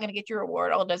 It's not going to get you a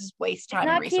reward. All it does is waste time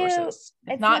and resources.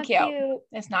 It's not cute.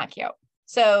 It's not cute.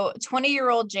 So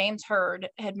 20-year-old James Hurd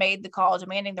had made the call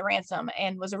demanding the ransom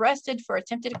and was arrested for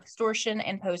attempted extortion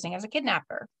and posing as a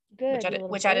kidnapper. Good,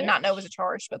 which I did not know was a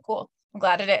charge, but cool. I'm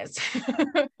glad it is.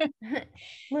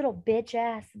 Little bitch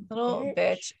ass.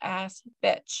 Bitch ass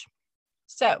bitch.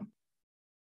 So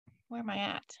where am I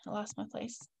at? I lost my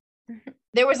place.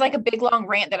 There was like a big long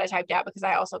rant that I typed out because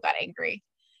I also got angry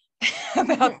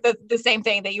about the same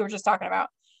thing that you were just talking about.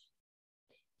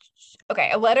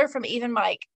 Okay, a letter from Even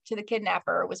Mike to the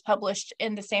kidnapper was published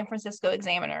in the San Francisco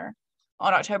Examiner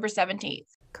on October 17th.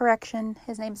 Correction,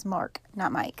 his name's Mark,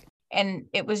 not Mike. And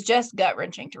it was just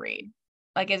gut-wrenching to read.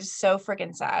 Like, it's so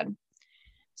freaking sad.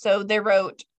 So they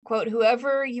wrote, quote,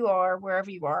 "Whoever you are,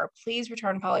 wherever you are, please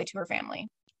return Polly to her family.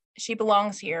 She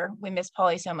belongs here. We miss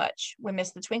Polly so much. We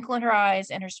miss the twinkle in her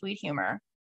eyes and her sweet humor.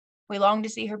 We long to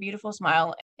see her beautiful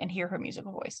smile and hear her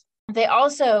musical voice." They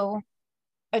also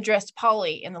addressed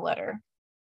Polly in the letter,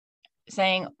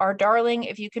 saying, "Our darling,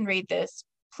 if you can read this,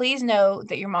 please know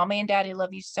that your mommy and daddy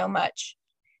love you so much,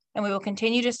 and we will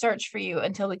continue to search for you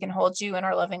until we can hold you in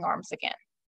our loving arms again."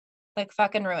 Like,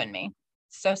 fucking ruin me.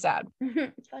 So sad.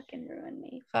 Fucking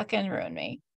ruin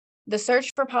me. The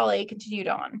search for Polly continued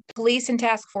on. Police and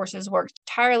task forces worked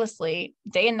tirelessly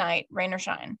day and night, rain or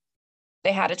shine.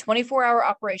 They had a 24-hour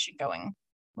operation going.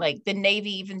 Like, the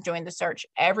Navy even joined the search.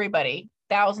 Everybody,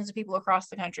 thousands of people across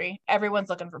the country, everyone's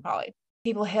looking for Polly.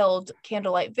 People held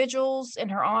candlelight vigils in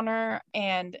her honor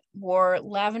and wore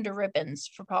lavender ribbons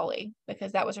for Polly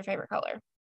because that was her favorite color.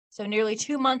 So nearly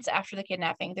 2 months after the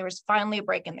kidnapping, there was finally a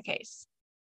break in the case.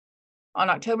 On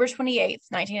October 28th,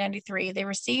 1993, they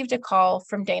received a call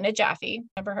from Dana Jaffe.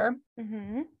 Remember her?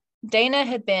 Mm-hmm. Dana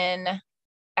had been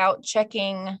out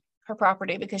checking her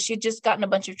property because she'd just gotten a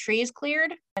bunch of trees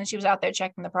cleared, and she was out there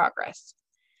checking the progress.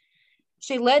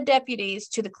 She led deputies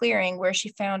to the clearing where she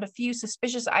found a few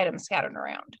suspicious items scattered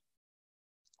around.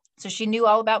 So she knew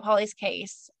all about Polly's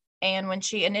case, and when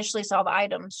she initially saw the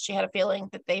items, she had a feeling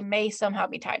that they may somehow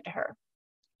be tied to her.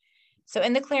 So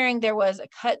in the clearing, there was a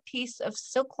cut piece of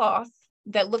silk cloth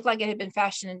that looked like it had been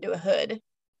fashioned into a hood.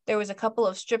 There was a couple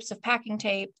of strips of packing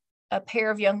tape, a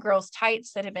pair of young girls'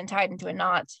 tights that had been tied into a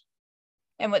knot,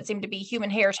 and what seemed to be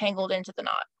human hair tangled into the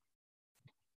knot.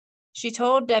 She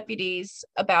told deputies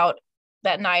about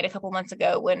that night a couple months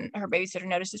ago when her babysitter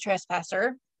noticed a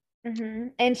trespasser. Mm-hmm.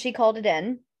 And she called it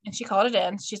in. She's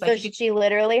like, so she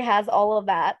literally has all of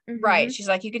that. Mm-hmm. Right. She's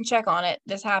like, you can check on it.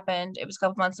 This happened. It was a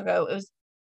couple months ago.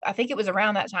 I think it was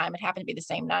around that time. It happened to be the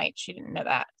same night. She didn't know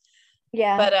that.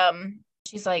 Yeah. But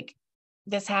she's like,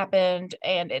 this happened,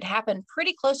 and it happened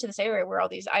pretty close to this area where all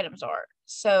these items are.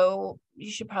 So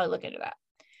you should probably look into that.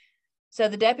 So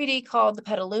the deputy called the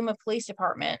Petaluma Police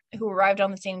Department, who arrived on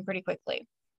the scene pretty quickly.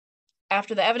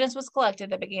 After the evidence was collected,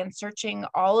 they began searching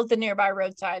all of the nearby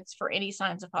roadsides for any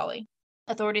signs of Polly.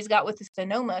 Authorities got with the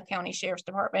Sonoma County Sheriff's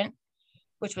Department,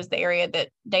 which was the area that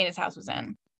Dana's house was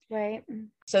in. Right.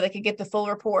 So they could get the full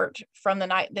report from the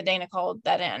night that Dana called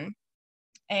that in.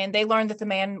 And they learned that the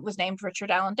man was named Richard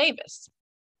Allen Davis.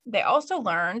 They also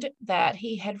learned that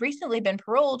he had recently been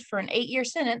paroled for an 8-year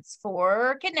sentence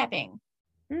for kidnapping.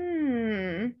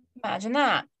 Imagine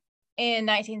that. In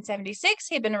 1976,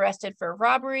 he had been arrested for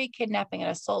robbery, kidnapping, and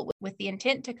assault with the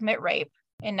intent to commit rape.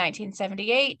 In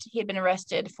 1978, he had been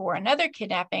arrested for another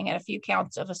kidnapping and a few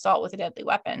counts of assault with a deadly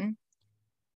weapon.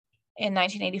 In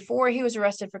 1984, he was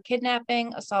arrested for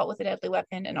kidnapping, assault with a deadly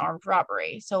weapon, and armed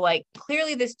robbery. So, like,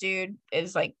 clearly this dude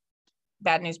is, like,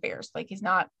 bad news bears. Like, he's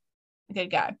not a good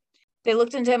guy. They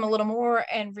looked into him a little more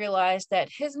and realized that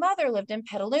his mother lived in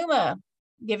Petaluma,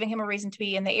 giving him a reason to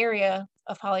be in the area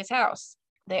of Polly's house.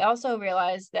 They also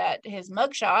realized that his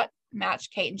mugshot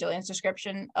matched Kate and Jillian's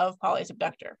description of Polly's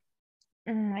abductor.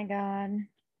 Oh my God.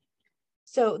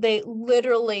 So they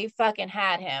literally fucking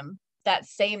had him that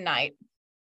same night.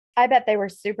 I bet they were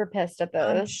super pissed at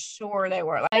those. I'm sure they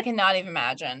were. I cannot even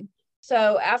imagine.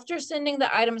 So after sending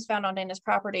the items found on Dana's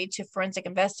property to forensic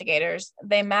investigators,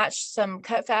 they matched some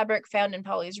cut fabric found in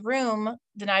Polly's room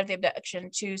the night of the abduction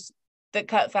to the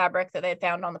cut fabric that they had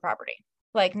found on the property.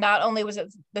 Like, not only was it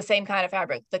the same kind of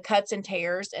fabric, the cuts and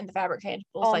tears and the fabric tangibles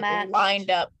all like matched. Lined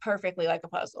up perfectly like a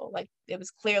puzzle. Like, it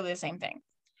was clearly the same thing.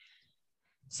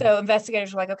 So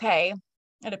investigators were like, okay,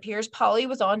 it appears Polly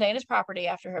was on Dana's property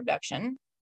after her abduction.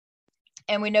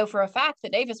 And we know for a fact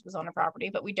that Davis was on her property,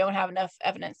 but we don't have enough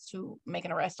evidence to make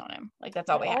an arrest on him. Like, that's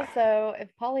all we have. Also,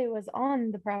 if Polly was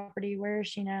on the property, where is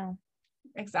she now?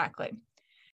 Exactly.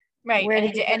 Right. And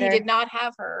he did not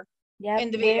have her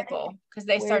in the vehicle because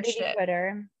they searched it.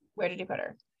 Where did he put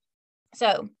her?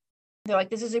 So they're like,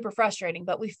 this is super frustrating,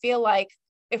 but we feel like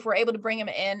if we're able to bring him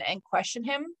in and question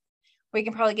him, we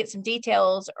can probably get some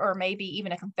details or maybe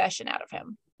even a confession out of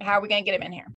him. How are we going to get him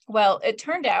in here? Well, it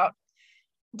turned out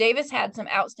Davis had some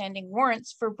outstanding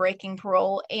warrants for breaking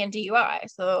parole and DUI.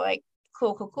 So they're like,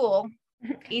 cool.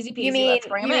 Easy peasy. Let's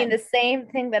bring him in. You mean the same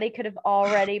thing that he could have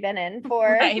already been in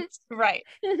for? Right.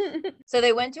 So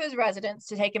they went to his residence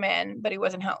to take him in, but he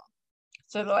wasn't home.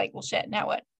 So they're like, well, shit, now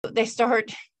what? They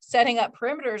start setting up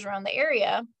perimeters around the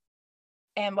area.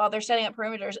 And while they're setting up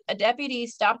perimeters, a deputy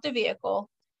stopped a vehicle,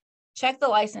 checked the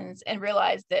license, and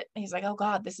realized that he's like, oh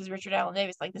God, this is Richard Allen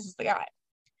Davis. Like, this is the guy.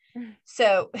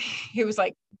 So he was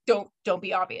like, don't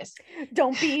be obvious.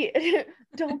 Don't be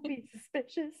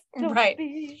suspicious. Right.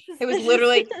 It was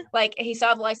literally like he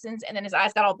saw the license and then his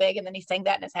eyes got all big and then he sang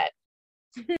that in his head.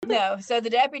 No. So the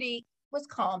deputy was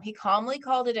calm. He calmly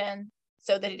called it in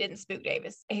so that he didn't spook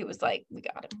Davis. He was like, we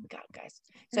got him, guys.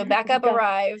 So backup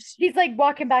arrived. He's like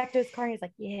walking back to his car and he's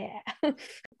like, yeah,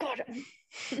 got him.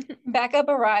 Backup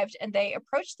arrived and they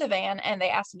approached the van and they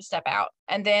asked him to step out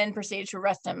and then proceeded to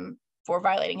arrest him for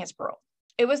violating his parole.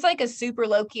 It was like a super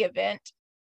low-key event,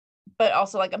 but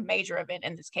also like a major event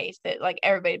in this case that like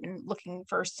everybody had been looking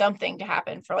for something to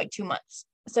happen for like 2 months.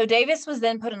 So Davis was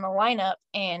then put in a lineup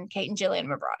and Kate and Jillian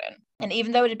were brought in. And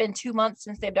even though it had been 2 months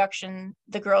since the abduction,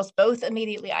 the girls both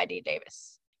immediately ID'd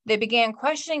Davis. They began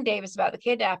questioning Davis about the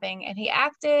kidnapping and he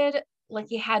acted like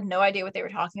he had no idea what they were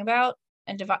talking about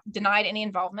and denied any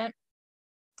involvement.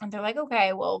 And they're like,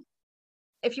 okay, well,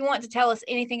 if you want to tell us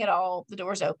anything at all, the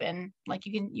door's open. Like,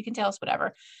 you can tell us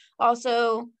whatever.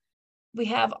 Also, we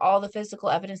have all the physical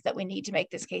evidence that we need to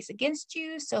make this case against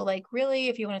you. So, like, really,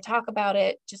 if you want to talk about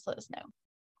it, just let us know.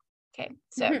 Okay,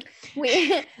 so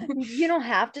you don't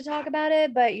have to talk about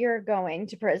it, but you're going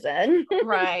to prison.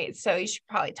 Right. So you should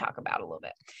probably talk about it a little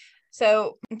bit.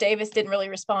 So Davis didn't really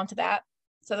respond to that.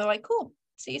 So they're like, cool,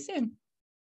 see you soon.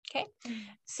 Okay.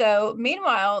 So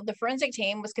meanwhile, the forensic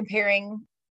team was comparing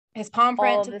his palm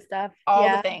print, all of the stuff,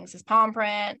 the things, his palm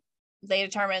print. They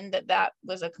determined that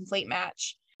was a complete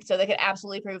match. So they could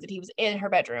absolutely prove that he was in her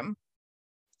bedroom.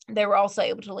 They were also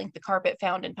able to link the carpet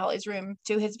found in Polly's room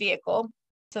to his vehicle.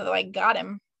 So they're like, got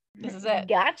him. This is it.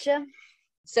 Gotcha.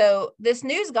 So this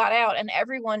news got out and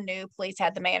everyone knew police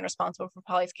had the man responsible for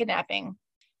Polly's kidnapping.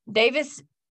 Davis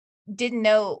didn't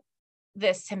know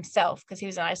this himself because he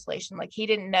was in isolation. Like, he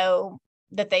didn't know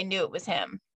that they knew it was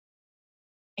him.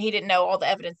 He didn't know all the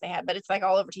evidence they had, but it's like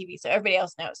all over TV. So everybody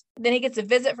else knows. Then he gets a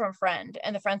visit from a friend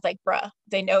and the friend's like, bruh,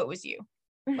 they know it was you.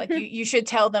 Like, you should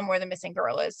tell them where the missing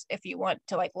girl is if you want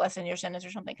to like lessen your sentence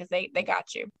or something, because they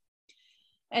got you.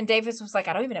 And Davis was like,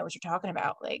 I don't even know what you're talking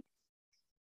about. Like,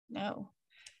 no.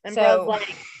 And so, bro's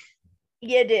like,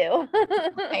 you do.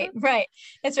 right.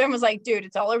 His friend was like, dude,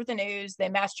 it's all over the news. They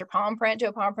matched your palm print to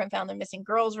a palm print found in the missing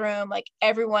girl's room. Like,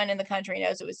 everyone in the country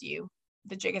knows it was you.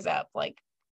 The jig is up. Like,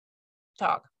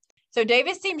 talk. So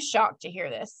Davis seemed shocked to hear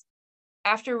this.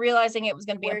 After realizing it was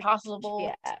going to be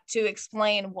impossible to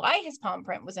explain why his palm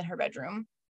print was in her bedroom,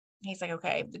 he's like,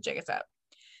 okay, the jig is up.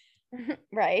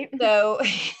 Right. So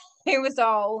he was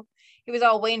all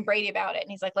Wayne Brady about it. And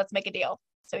he's like, let's make a deal.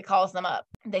 So he calls them up.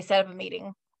 They set up a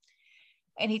meeting.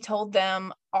 And he told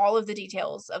them all of the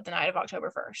details of the night of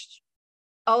October 1st.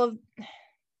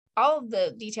 all of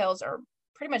the details are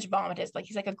pretty much vomitous. Like,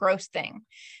 he's like a gross thing.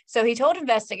 So he told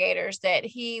investigators that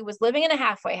he was living in a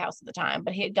halfway house at the time,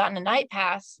 but he had gotten a night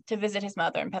pass to visit his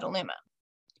mother in Petaluma.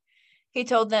 He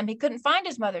told them he couldn't find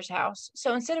his mother's house.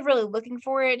 So instead of really looking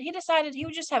for it, he decided he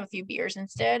would just have a few beers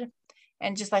instead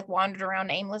and just like wandered around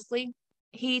aimlessly.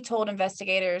 He told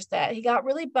investigators that he got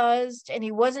really buzzed and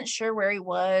he wasn't sure where he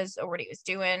was or what he was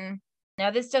doing. Now,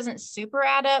 this doesn't super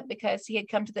add up because he had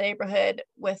come to the neighborhood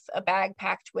with a bag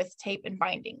packed with tape and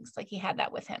bindings. Like, he had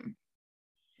that with him.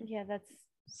 Yeah,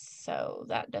 so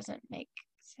that doesn't make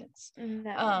sense.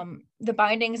 No. The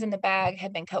bindings in the bag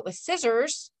had been cut with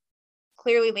scissors,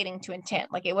 clearly leading to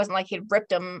intent. Like, it wasn't like he'd ripped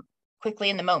them quickly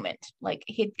in the moment. Like,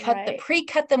 he'd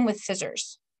pre-cut them with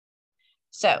scissors.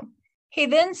 So he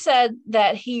then said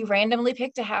that he randomly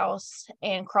picked a house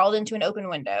and crawled into an open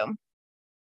window.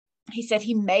 He said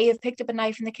he may have picked up a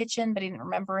knife in the kitchen, but he didn't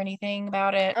remember anything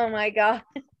about it. Oh my God.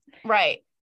 Right.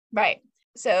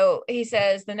 So he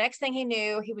says the next thing he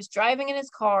knew, he was driving in his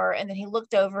car, and then he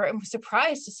looked over and was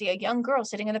surprised to see a young girl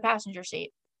sitting in the passenger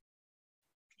seat.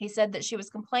 He said that she was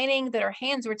complaining that her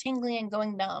hands were tingling and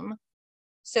going numb.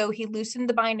 So he loosened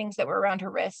the bindings that were around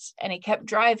her wrists, and he kept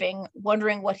driving,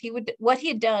 wondering what he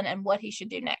had done and what he should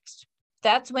do next.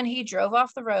 That's when he drove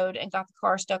off the road and got the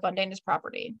car stuck on Dana's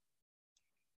property.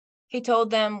 He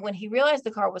told them when he realized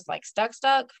the car was like stuck,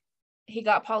 he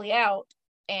got Polly out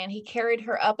and he carried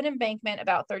her up an embankment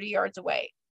about 30 yards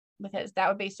away, because that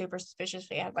would be super suspicious if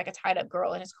he had like a tied up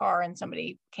girl in his car and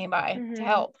somebody came by to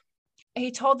help.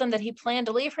 He told them that he planned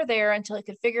to leave her there until he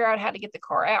could figure out how to get the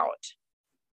car out.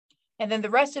 And then the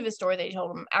rest of his story that he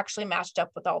told them actually matched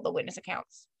up with all the witness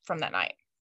accounts from that night.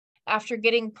 After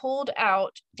getting pulled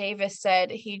out, Davis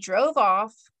said he drove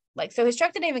off. Like, so his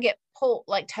truck didn't even get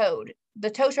towed. The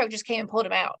tow truck just came and pulled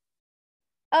him out.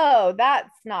 Oh,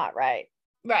 that's not right.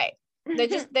 Right. They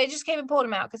just came and pulled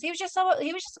him out because he was just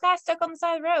a guy stuck on the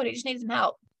side of the road. He just needed some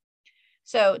help.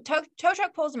 So tow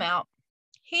truck pulls him out.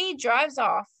 He drives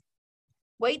off,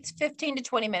 waits 15 to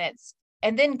 20 minutes,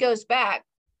 and then goes back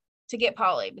to get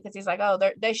Polly because he's like, oh,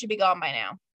 they should be gone by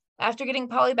now. After getting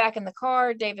Polly back in the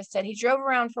car, Davis said he drove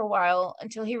around for a while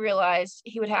until he realized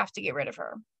he would have to get rid of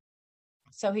her.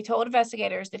 So he told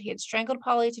investigators that he had strangled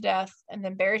Polly to death and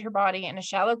then buried her body in a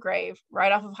shallow grave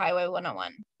right off of Highway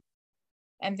 101.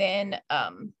 And then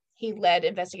he led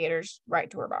investigators right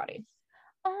to her body.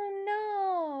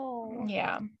 Oh, no.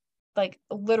 Yeah. Like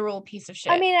a literal piece of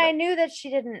shit. I mean, I knew that she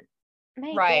didn't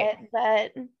make it,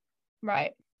 but...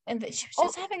 Right. And that she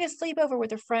was just having a sleepover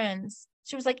with her friends.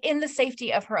 She was like in the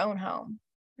safety of her own home.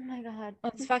 Oh my God.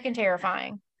 That's fucking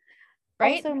terrifying.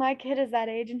 Right? Also, my kid is that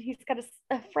age and he's got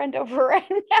a friend over right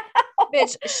now.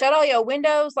 Bitch, shut all your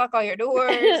windows, lock all your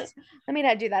doors. I mean,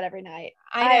 I do that every night.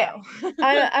 I know.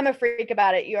 I'm a freak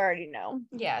about it. You already know.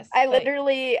 Yes.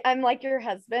 I'm like your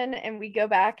husband, and we go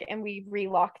back and we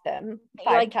relock them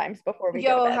 5 times before we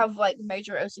go to bed. Have like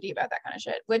major OCD about that kind of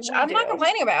shit, which I'm not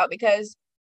complaining about because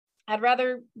I'd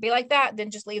rather be like that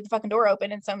than just leave the fucking door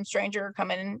open and some stranger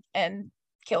come in and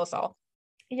kill us all.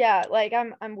 Yeah, like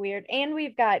I'm weird. And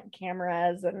we've got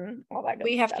cameras and all that good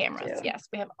stuff. We have cameras, too. Yes.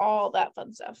 We have all that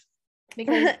fun stuff.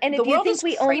 Because and the world is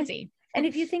crazy. And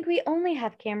if you think we only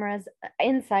have cameras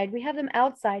inside, we have them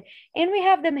outside and we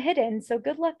have them hidden. So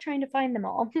good luck trying to find them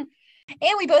all.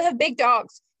 And we both have big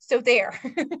dogs. So there.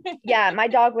 Yeah, my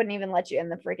dog wouldn't even let you in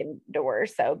the freaking door.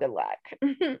 So good luck.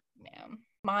 Yeah.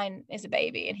 Mine is a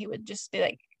baby and he would just be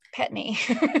like, pet me.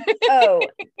 Oh,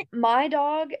 my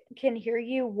dog can hear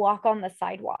you walk on the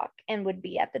sidewalk and would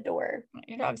be at the door.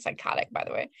 Your dog's psychotic, by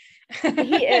the way.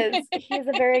 He is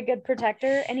a very good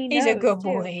protector, and he's a good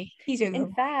boy.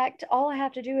 In fact, all I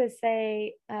have to do is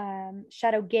say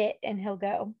Shadow get, and he'll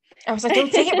go. I was like,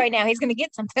 don't say it right now, he's gonna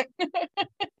get something.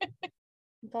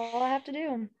 That's all I have to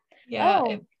do.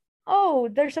 Yeah. Oh,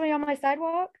 there's somebody on my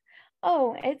sidewalk.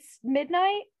 Oh, it's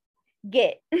midnight.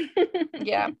 Get.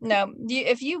 Yeah, no,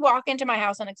 if you walk into my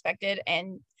house unexpected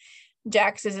and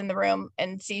Jax is in the room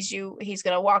and sees you, he's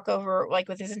gonna walk over like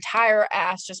with his entire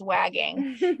ass just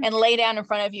wagging and lay down in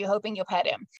front of you hoping you'll pet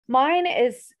him. Mine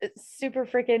is super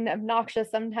freaking obnoxious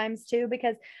sometimes too,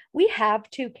 because we have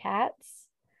 2 cats,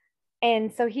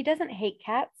 and so he doesn't hate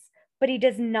cats, but he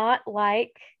does not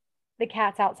like the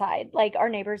cats outside. Like our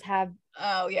neighbors have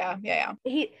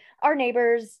our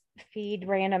neighbors feed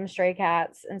random stray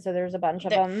cats, and so there's a bunch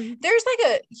of them. There's like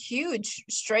a huge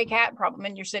stray cat problem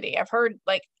in your city. I've heard,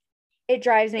 like, it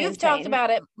drives me You've insane. talked about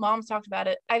it. Mom's talked about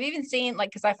it. I've even seen, like,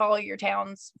 because I follow your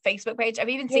town's Facebook page, I've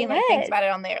even seen like things about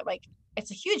it on there. Like,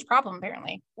 it's a huge problem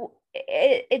apparently.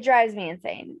 It drives me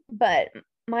insane. But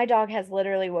my dog has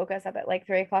literally woke us up at like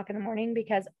 3 o'clock in the morning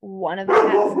because one of the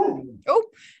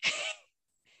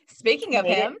cats Speaking of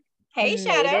him, hey,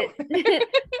 Shadow.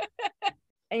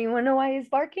 And you want to know why he's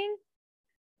barking?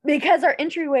 Because our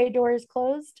entryway door is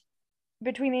closed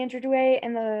between the entryway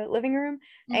and the living room.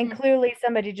 Mm-hmm. And clearly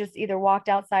somebody just either walked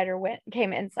outside or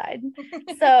came inside.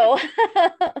 So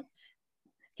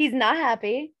he's not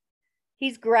happy.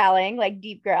 He's growling, like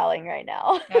deep growling right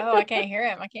now. Oh, I can't hear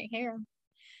him.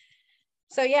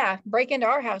 So yeah, break into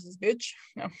our houses, bitch.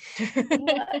 No.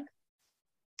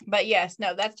 But yes,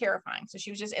 no, that's terrifying. So she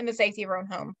was just in the safety of her own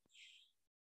home.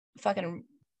 Fucking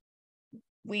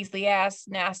Weasley ass,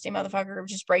 nasty motherfucker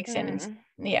just breaks in and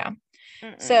yeah.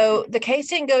 So the case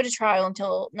didn't go to trial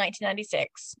until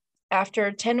 1996.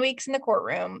 After 10 weeks in the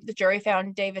courtroom, the jury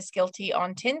found Davis guilty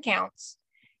on 10 counts,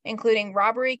 including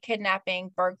robbery, kidnapping,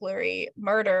 burglary,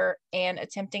 murder, and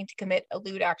attempting to commit a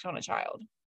lewd act on a child.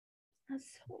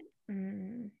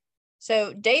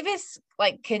 So Davis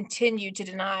continued to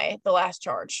deny the last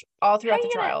charge all throughout the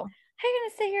trial. How are you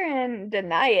gonna sit here and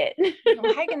deny it? How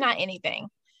you can deny anything?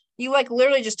 You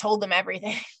literally just told them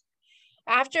everything.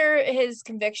 After his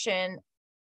conviction,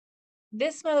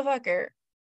 this motherfucker,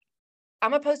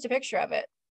 I'm gonna post a picture of it.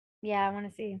 Yeah, I want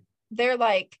to see. They're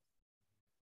like,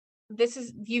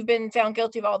 you've been found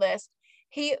guilty of all this.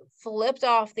 He flipped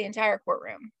off the entire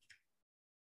courtroom.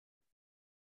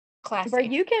 Classy. Bro,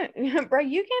 you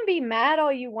can be mad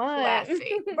all you want.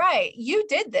 Classy. Right. You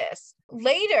did this.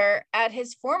 Later, at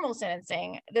his formal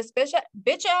sentencing, this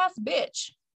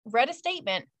bitch read a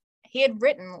statement he had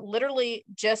written, literally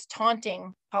just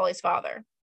taunting Polly's father.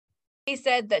 He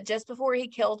said that just before he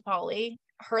killed Polly,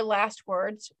 her last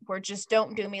words were, "Just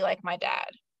don't do me like my dad,"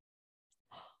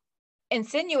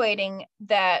 insinuating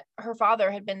that her father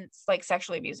had been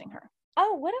sexually abusing her.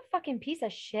 Oh, what a fucking piece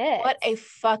of shit. What a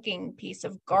fucking piece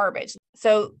of garbage.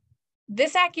 So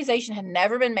this accusation had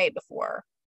never been made before.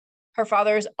 Her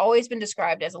father has always been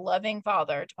described as a loving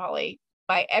father to Polly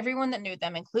by everyone that knew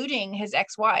them, including his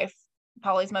ex-wife,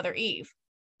 Polly's mother, Eve.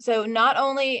 So not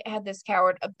only had this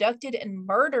coward abducted and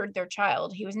murdered their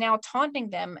child, he was now taunting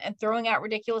them and throwing out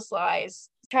ridiculous lies.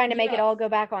 Trying to make it all go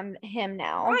back on him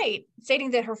now. Right.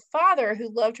 Stating that her father, who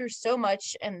loved her so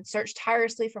much and searched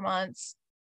tirelessly for months,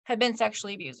 had been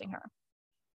sexually abusing her.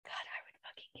 God, I would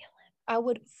fucking kill him. I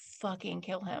would fucking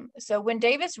kill him. So when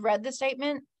Davis read the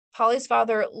statement, Polly's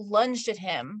father lunged at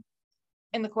him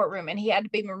in the courtroom and he had to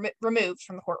be removed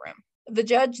from the courtroom. The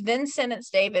judge then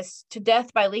sentenced Davis to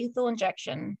death by lethal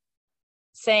injection,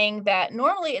 saying that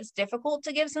normally it's difficult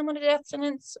to give someone a death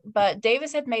sentence, but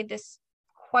Davis had made this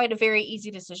quite a very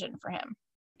easy decision for him.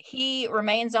 He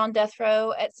remains on death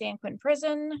row at San Quentin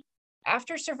Prison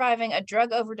after surviving a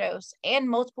drug overdose and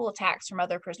multiple attacks from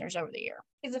other prisoners over the year.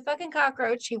 He's a fucking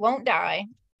cockroach. He won't die.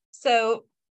 So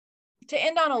to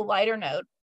end on a lighter note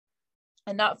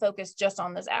and not focus just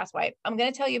on this asswipe, I'm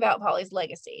going to tell you about Polly's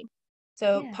legacy.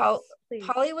 So yes,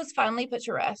 Polly was finally put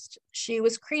to rest. She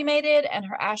was cremated and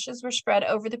her ashes were spread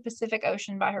over the Pacific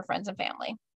Ocean by her friends and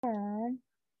family. Aww.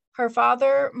 Her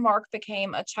father, Mark,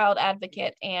 became a child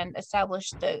advocate and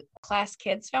established the Class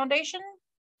Kids Foundation,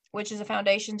 which is a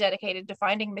foundation dedicated to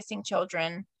finding missing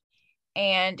children.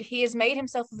 And he has made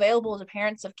himself available to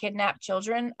parents of kidnapped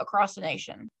children across the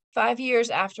nation. 5 years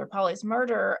after Polly's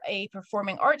murder, a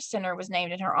performing arts center was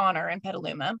named in her honor in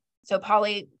Petaluma. So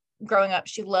Polly, growing up,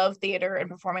 she loved theater and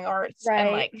performing arts.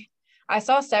 Right. And I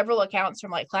saw several accounts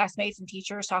from classmates and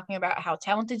teachers talking about how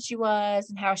talented she was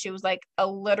and how she was a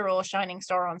literal shining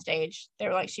star on stage. They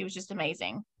were she was just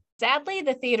amazing. Sadly,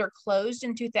 the theater closed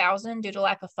in 2000 due to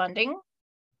lack of funding.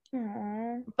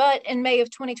 Aww. But in May of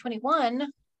 2021,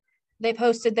 they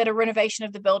posted that a renovation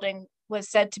of the building was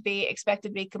said to be expected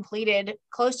to be completed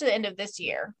close to the end of this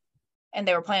year. And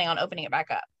they were planning on opening it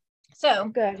back up. So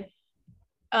good.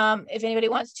 If anybody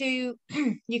wants to,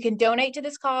 you can donate to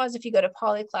this cause if you go to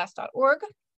polyclass.org.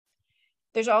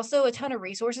 There's also a ton of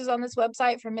resources on this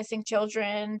website for missing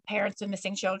children, parents of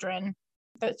missing children.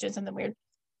 Oh, it's doing something weird.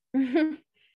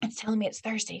 It's telling me it's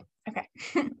Thursday. Okay.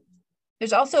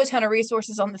 There's also a ton of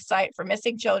resources on the site for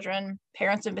missing children,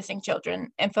 parents of missing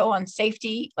children, info on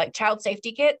safety, child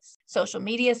safety kits, social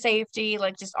media safety,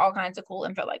 just all kinds of cool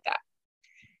info like that.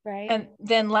 Right. And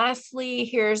then lastly,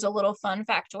 here's a little fun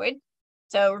factoid.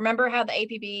 So remember how the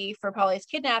APB for Polly's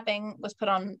kidnapping was put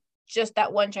on just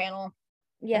that one channel?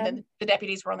 Yeah. And then the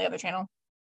deputies were on the other channel.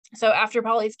 So after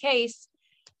Polly's case,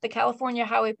 the California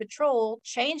Highway Patrol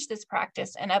changed this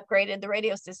practice and upgraded the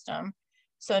radio system.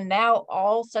 So now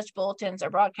all such bulletins are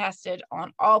broadcasted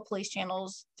on all police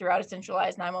channels throughout a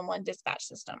centralized 911 dispatch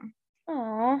system.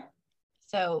 Aww.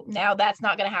 So now that's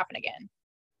not going to happen again.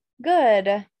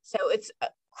 Good. So it's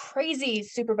crazy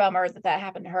super bummer that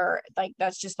happened to her. Like,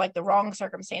 that's just like the wrong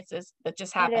circumstances that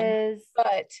just happened.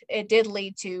 But it did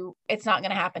lead to, it's not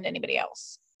going to happen to anybody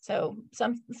else. So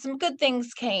some good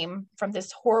things came from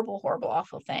this horrible,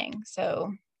 awful thing.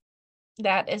 So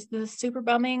that is the super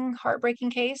bumming, heartbreaking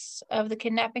case of the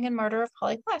kidnapping and murder of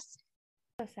Polly Klaas.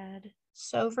 So sad.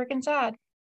 So freaking sad.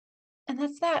 And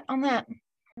that's that on that.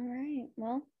 All right.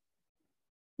 Well,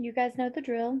 you guys know the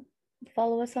drill.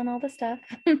 Follow us on all the stuff.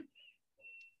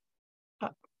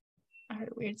 I heard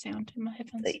a weird sound in my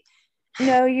headphones.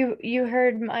 No, you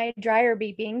heard my dryer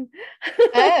beeping.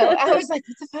 Oh, I was like,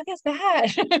 what the fuck is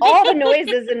that? All the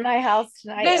noises in my house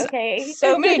tonight. There's okay.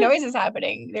 So many noises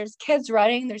happening. There's kids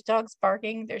running, there's dogs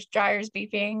barking, there's dryers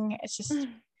beeping. It's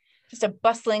just a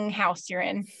bustling house you're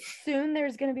in. Soon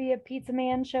there's going to be a pizza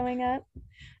man showing up.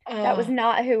 That was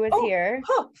not who was here.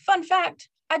 Oh, fun fact.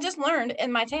 I just learned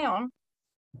in my town,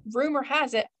 rumor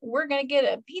has it, we're going to get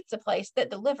a pizza place that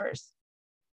delivers.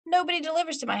 Nobody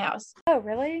delivers to my house. Oh,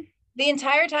 really? The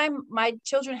entire time my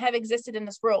children have existed in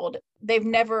this world, they've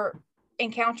never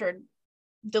encountered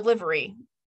delivery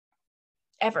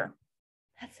ever.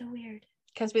 That's so weird.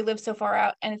 Because we live so far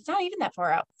out, and it's not even that far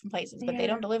out from places, but they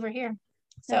don't deliver here.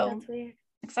 So that's weird.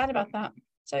 Excited about that.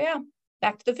 So yeah,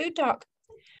 back to the food talk.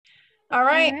 All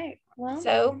right. Well,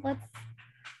 so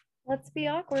let's be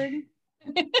awkward.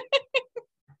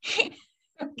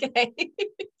 Okay.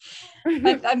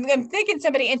 I'm thinking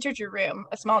somebody entered your room,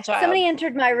 a small child. Somebody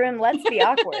entered my room. Let's be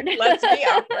awkward. Let's be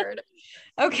awkward.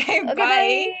 Okay,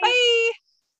 bye. Bye.